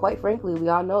 Because quite frankly, we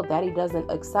all know Daddy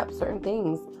doesn't accept certain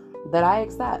things that I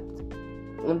accept,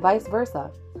 and vice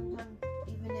versa. Sometimes,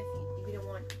 even if you don't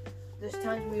want, there's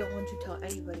times we don't want to tell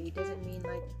anybody. It doesn't mean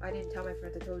like I didn't tell my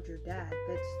friend I told your dad.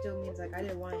 That still means like I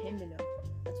didn't want him to know.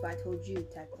 That's why I told you,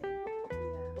 type thing.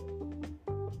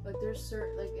 Yeah. Like there's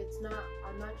certain, like it's not.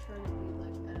 I'm not trying to be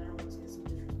like, and I don't want to say some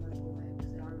disrespectful way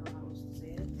because I don't know how else to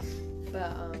say it.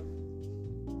 But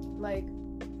like,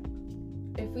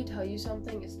 if we tell you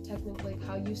something, it's technically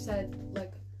how you said,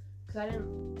 like, because I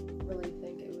didn't really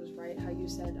think it was right how you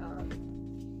said,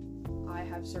 I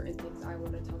have certain things I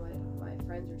want to tell my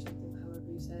friends or something, however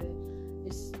you said it.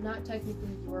 It's not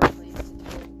technically your place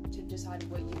to decide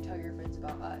what you tell your friends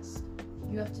about us.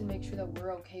 You have to make sure that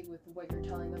we're okay with what you're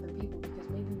telling other people because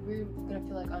maybe we're gonna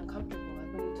feel like uncomfortable.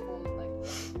 Like when you told,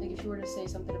 like if you were to say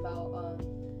something about,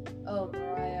 oh,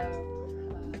 Mariah,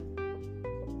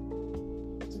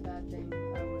 what's a bad thing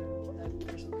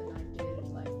or something I did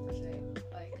in life per se,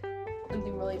 like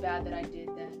something really bad that I did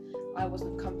that I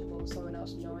wasn't comfortable with someone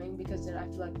else knowing because then I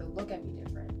feel like they'll look at me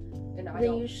different. And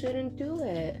then you shouldn't do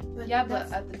it. But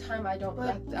but at the time I don't.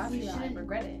 After that, I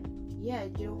regret it. Yeah,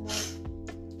 you don't want.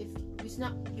 If it's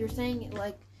not, you're saying it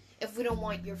like if we don't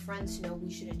want your friends to know,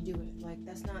 we shouldn't do it. Like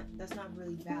that's not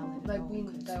really valid. Like we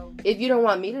though. If you don't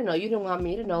want me to know, you don't want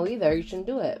me to know either. You shouldn't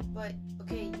do it. But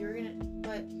okay,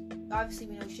 but obviously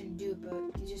we know you shouldn't do it.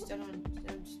 But we just don't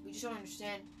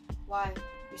understand why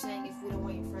you're saying if we don't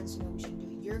want your friends to know, we shouldn't do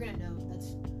it. You're gonna know.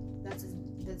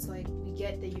 That's like we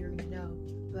get that you're gonna know.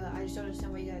 But I just don't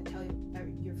understand why you gotta tell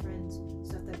your friends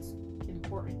stuff that's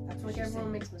important. That's like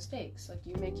everyone makes mistakes. Like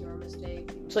you make your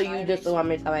mistake. So you just don't want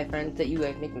me to tell my friends that you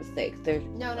guys make mistakes.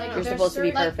 No. You're supposed to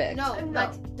be perfect. Don't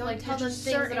tell them things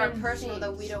that are personal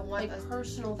that we don't want. Like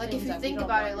personal like things. If you think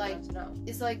about it, like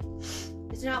it's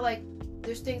not like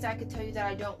there's things I could tell you that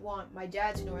I don't want my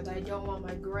dad to know or that I don't want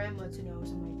my grandma to know or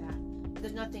something like that.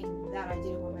 There's nothing that I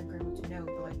didn't want my grandma to know.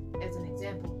 But like as an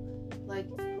example, like.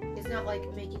 It's not like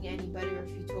making it any better if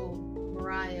you told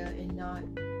Mariah and not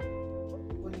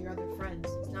one of your other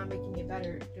friends. It's not making it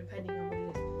better depending on what it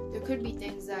is. There could be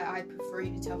things that I prefer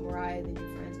you to tell Mariah than your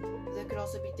friends. But there could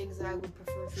also be things that I would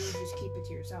prefer for you to just keep it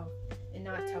to yourself and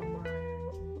not tell Mariah or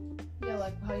anything. Yeah,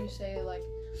 like how you say, like,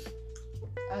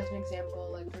 as an example,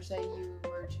 like, for say you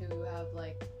were to have,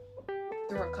 like,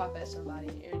 throw a cup at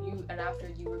somebody and after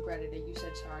you regretted it, you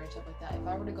said sorry and stuff like that. If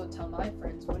I were to go tell my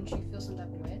friends, wouldn't you feel some type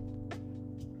of way?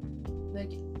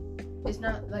 Like, it's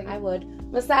not like I would.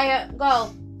 Messiah,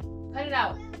 go. Cut it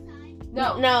out.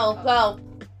 No, go.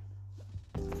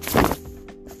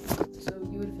 So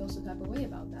you would feel some type of way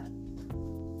about that.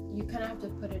 You kind of have to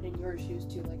put it in your shoes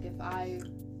too. Like if I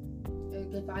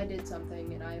did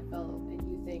something and I felt, and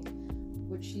you think,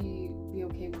 would she be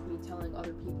okay with me telling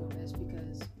other people this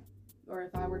because, or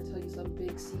if I were to tell you some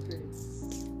big secret,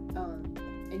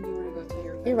 and you were to go tell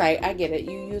your friends. You're right. I get it.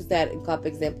 You use that cup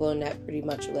example, and that pretty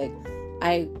much like.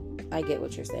 I get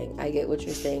what you're saying. I get what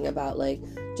you're saying about, like,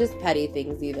 just petty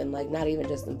things even. Like, not even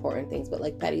just important things, but,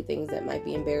 like, petty things that might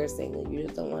be embarrassing and you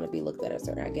just don't want to be looked at a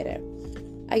certain. I get it.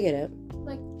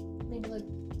 Like, maybe, like...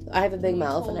 I have a big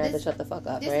mouth and I have to shut the fuck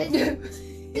up, right?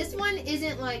 This one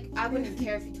isn't, like, I wouldn't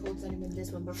care if you told anyone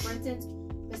this one, but for instance,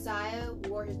 Messiah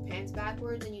wore his pants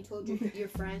backwards and you told your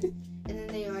friend, and then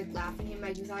they were, like, laughing at him,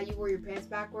 like, you thought you wore your pants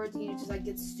backwards, and you just, like,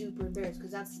 get super embarrassed,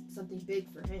 because that's something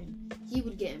big for him. He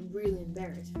would get really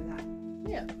embarrassed for that.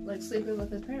 Yeah, like sleeping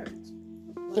with his parents.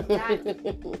 Like,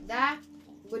 that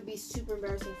would be super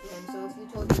embarrassing for him. So if you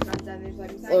told your friends that, and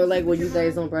there's like... Or, like, when you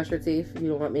guys don't brush your teeth, you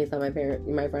don't want me to tell my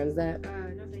friends that?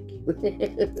 No, thank you.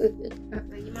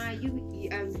 Like,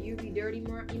 you be dirty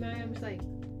more, Imai? I'm just like...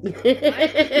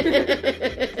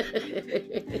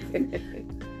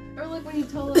 Or like when you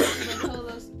tell us, tell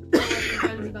your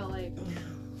friends about like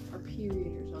our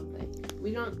period or something.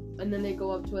 We don't, and then they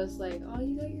go up to us like, "Oh,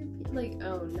 you got your like,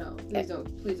 oh no,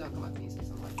 please don't come up to me and say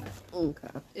something like that." Okay.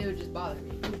 It would just bother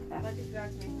me. Like if you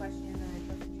ask me a question and I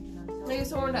trust you to not tell Like if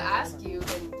someone to ask you,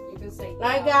 and you can say,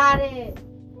 I got it.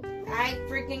 I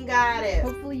freaking got it.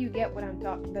 Hopefully you get what I'm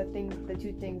talking. The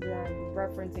two things that I'm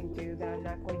referencing to that I'm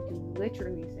not going to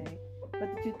literally say, but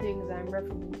the two things that I'm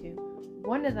referencing to.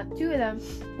 Two of them,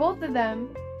 both of them,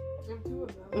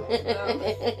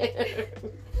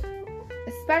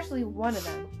 especially one of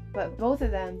them, but both of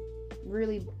them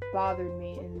really bothered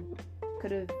me and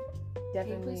could have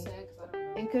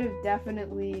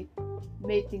definitely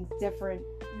made things different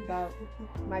about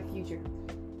my future.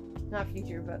 Not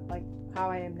future, but like how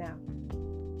I am now.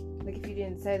 Like if you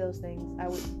didn't say those things,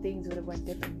 things would have went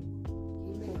differently.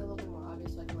 Can you make it a little bit more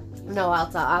obvious? No,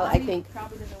 I think.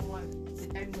 Probably doesn't want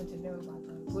anyone to know about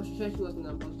those. Well, she said she wasn't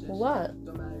gonna post it. What?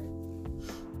 Don't matter.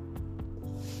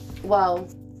 Well,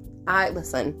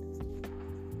 listen,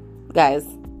 guys.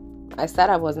 I said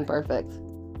I wasn't perfect.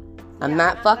 I'm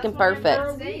not fucking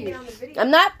perfect.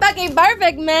 I'm not fucking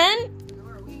perfect, man.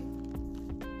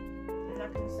 I'm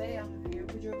not gonna say on the video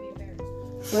because you'll be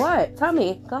embarrassed. What? Tell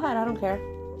me. Go ahead. I don't care.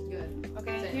 Good.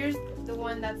 Okay, here's the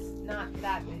one that's not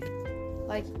that big.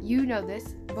 Like, you know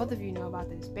this. Both of you know about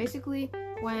this. Basically,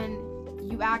 when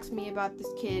you asked me about this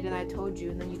kid and I told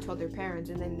you, and then you told their parents,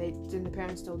 and then the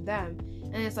parents told them,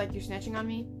 and it's like you're snitching on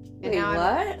me. And Wait, now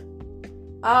what?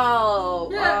 Oh.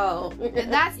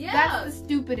 And that's the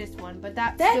stupidest one, but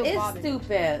that still is bothers me.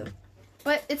 stupid.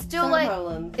 But it's still like,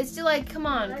 come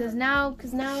on, because now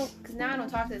I don't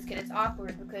talk to this kid. It's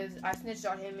awkward because I snitched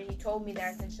on him and he told me that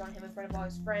I snitched on him in front of all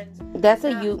his friends. That's that's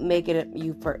like you making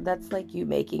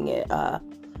it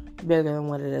bigger than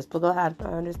what it is. But go ahead, I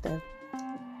understand.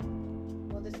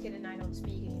 Well, this kid and I don't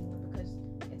speak anymore because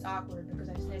it's awkward because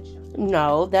I snitched on him.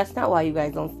 No, that's not why you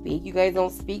guys don't speak. You guys don't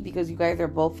speak because you guys are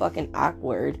both fucking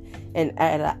awkward and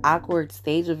at an awkward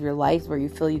stage of your life where you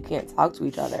feel you can't talk to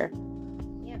each other.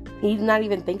 Yeah. He's not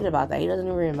even thinking about that. He doesn't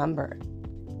even remember.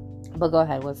 But go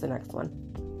ahead. What's the next one?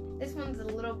 This one's a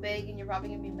little big and you're probably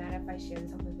going to be mad if I share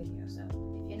this on the video. So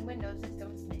if anyone knows this,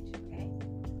 don't snitch, okay?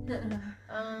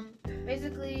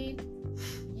 Basically,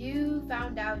 you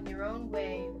found out in your own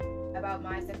way about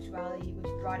my sexuality,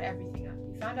 which brought everything up.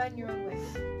 You found out in your own way.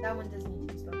 That one doesn't need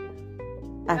to be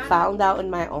spoken of. I found out in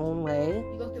my own way.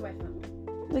 You looked through my phone.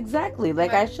 Exactly,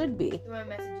 like I should be. Through my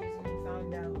messages, and you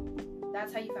found out.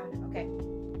 That's how you found out. Okay.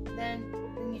 Then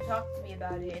you talked to me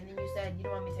about it, and then you said you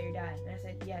don't want me to tell your dad, and I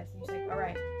said yes, and you said all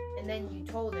right, and then you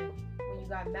told him when you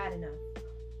got mad enough.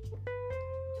 You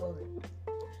told him.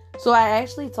 So I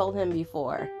actually told him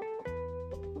before.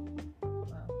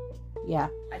 Wow. Yeah.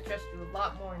 I trust you a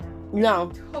lot more now.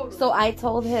 No. Totally. So I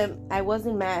told him I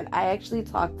wasn't mad. I actually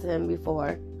talked to him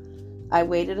before. I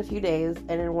waited a few days,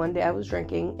 and then one day I was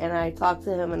drinking, and I talked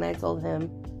to him, and I told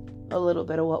him a little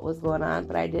bit of what was going on,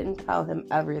 but I didn't tell him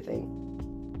everything.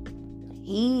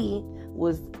 He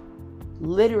was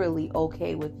literally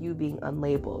okay with you being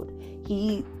unlabeled.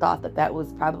 He thought that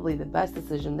was probably the best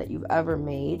decision that you've ever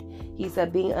made. He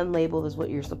said being unlabeled is what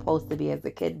you're supposed to be as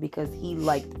a kid because he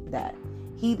liked that.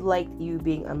 He liked you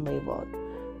being unlabeled.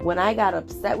 When I got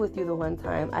upset with you the one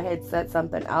time, I had said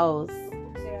something else.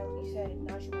 You said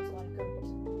now she wants to like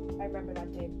girls. I remember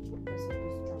that day because it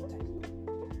was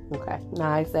traumatizing. Okay.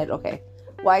 Now I said, okay.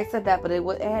 Well, I said that, but it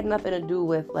had nothing to do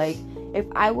with, like, if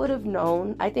I would have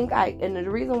known, and the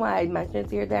reason why I mentioned it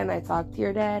to your dad and I talked to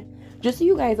your dad, just so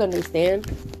you guys understand,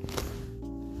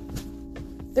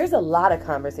 there's a lot of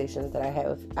conversations that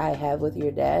I have with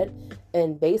your dad,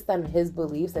 and based on his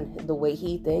beliefs and the way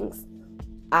he thinks,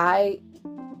 I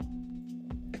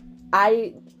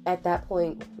at that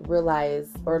point realize,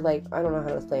 or like, I don't know how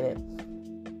to explain it.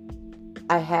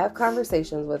 I have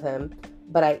conversations with him,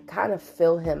 but I kind of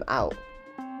fill him out.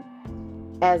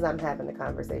 as I'm having a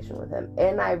conversation with him.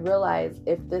 And I realize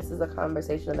if this is a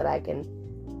conversation that I can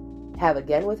have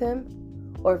again with him,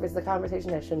 or if it's a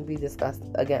conversation that shouldn't be discussed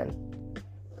again.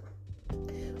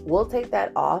 We'll take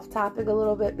that off topic a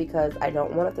little bit because I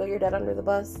don't want to throw your dad under the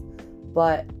bus.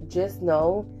 But just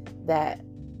know that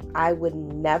I would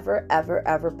never, ever,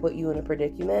 ever put you in a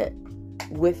predicament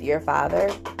with your father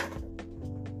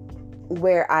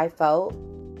where I felt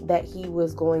that he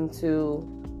was going to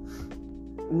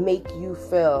make you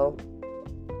feel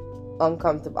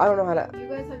uncomfortable. I don't know how to... You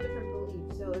guys have different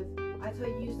beliefs, so if I tell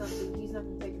you something, he's not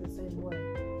going to take it the same way.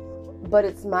 But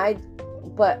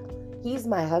he's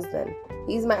my husband.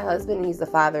 He's my husband and he's the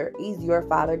father. He's your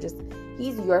father.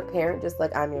 He's your parent just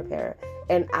like I'm your parent.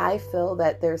 And I feel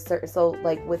that there's certain... So,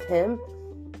 like, with him,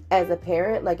 as a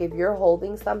parent, like, if you're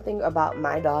holding something about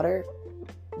my daughter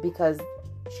because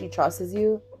she trusts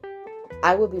you,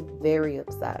 I would be very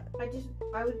upset.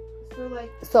 I would feel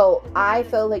like... So, I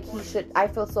feel like he should...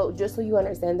 just so you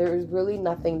understand, there is really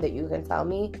nothing that you can tell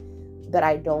me that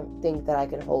I don't think that I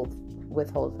can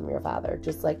withhold from your father.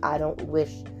 Just like I don't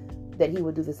wish that he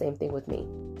would do the same thing with me.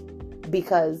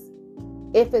 Because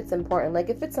if it's important, like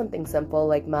if it's something simple,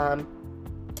 like Mom,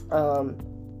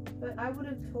 But I would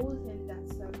have told him that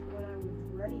stuff when I was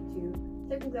ready to.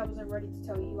 Technically, I wasn't ready to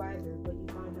tell you either, but you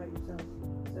found out yourself.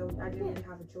 So I didn't really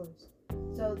have a choice.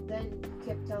 So then you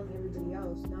kept telling everybody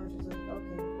else. Now it's just like,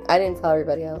 okay. I didn't tell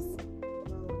everybody else.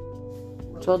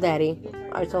 Well, Told Daddy. you didn't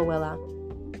tell I your told friends? Willa. You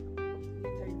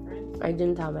didn't tell your friends? I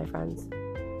didn't tell my friends.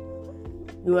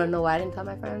 You want to know why I didn't tell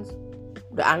my friends?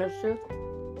 The honest truth?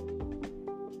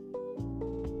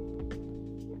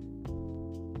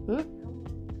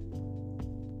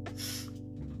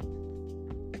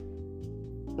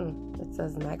 It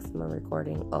says maximum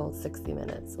recording. 60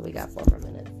 minutes. So we got 4 more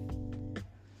minutes.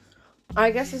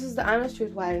 I guess this is the honest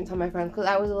truth why I didn't tell my friends. Because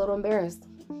I was a little embarrassed.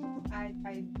 That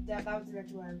was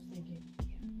exactly what I was thinking.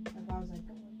 Like, I was like,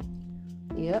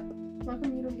 Yep. How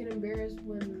come you don't get embarrassed if I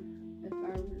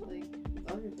were like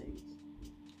with other things?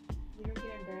 you don't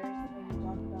get embarrassed when you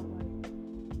talk about like,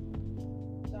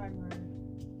 sorry, Mariah,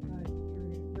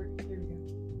 but here we go.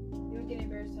 You don't get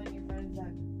embarrassed telling your friends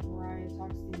that Mariah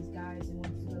talks to these guys and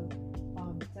wants to go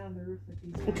down the roof with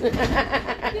these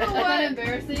guys. You know what? That's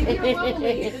embarrassing. You're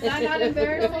lonely. Is that not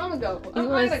embarrassing? Long ago. You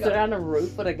want to sit on a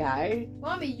roof with a guy?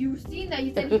 Mommy, you've seen that.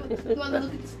 You said you want to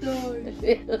look at the stars.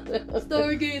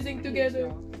 Stargazing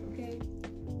together. Okay.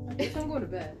 I guess I'm going to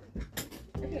bed.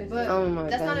 But Oh my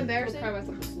that's not God. I'll embarrassing. cry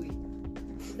myself to sleep.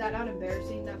 Is that not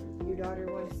embarrassing that your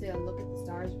daughter wants to look at the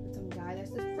stars with some guy? That's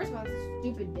just, first of all, it's a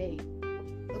stupid date.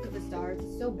 Look at the stars.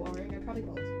 It's so boring. I'd probably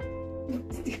fall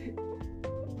asleep.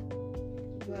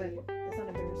 But that's not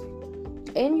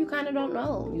embarrassing. And you kind of don't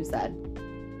know, you said.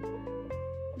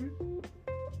 What do you mean?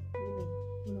 I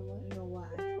don't know why.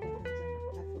 I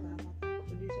forgot about that. What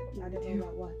did you say? I didn't know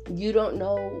about what. You don't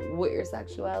know what your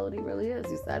sexuality really is,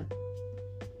 you said.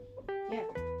 Yeah.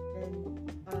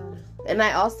 And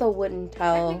I also wouldn't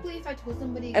tell... Technically, if I told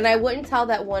somebody... And I wouldn't tell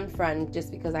that one friend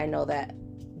just because I know that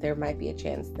there might be a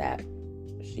chance that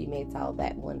she may tell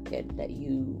that one kid that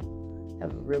you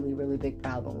have a really, really big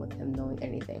problem with him knowing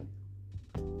anything.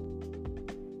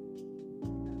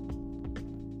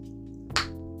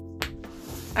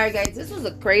 Alright guys, this was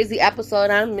a crazy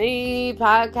episode on Me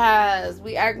Podcast.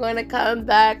 We are going to come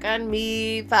back on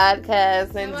Me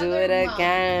Podcast and do it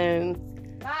again.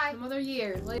 Bye. Some other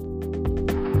years. Like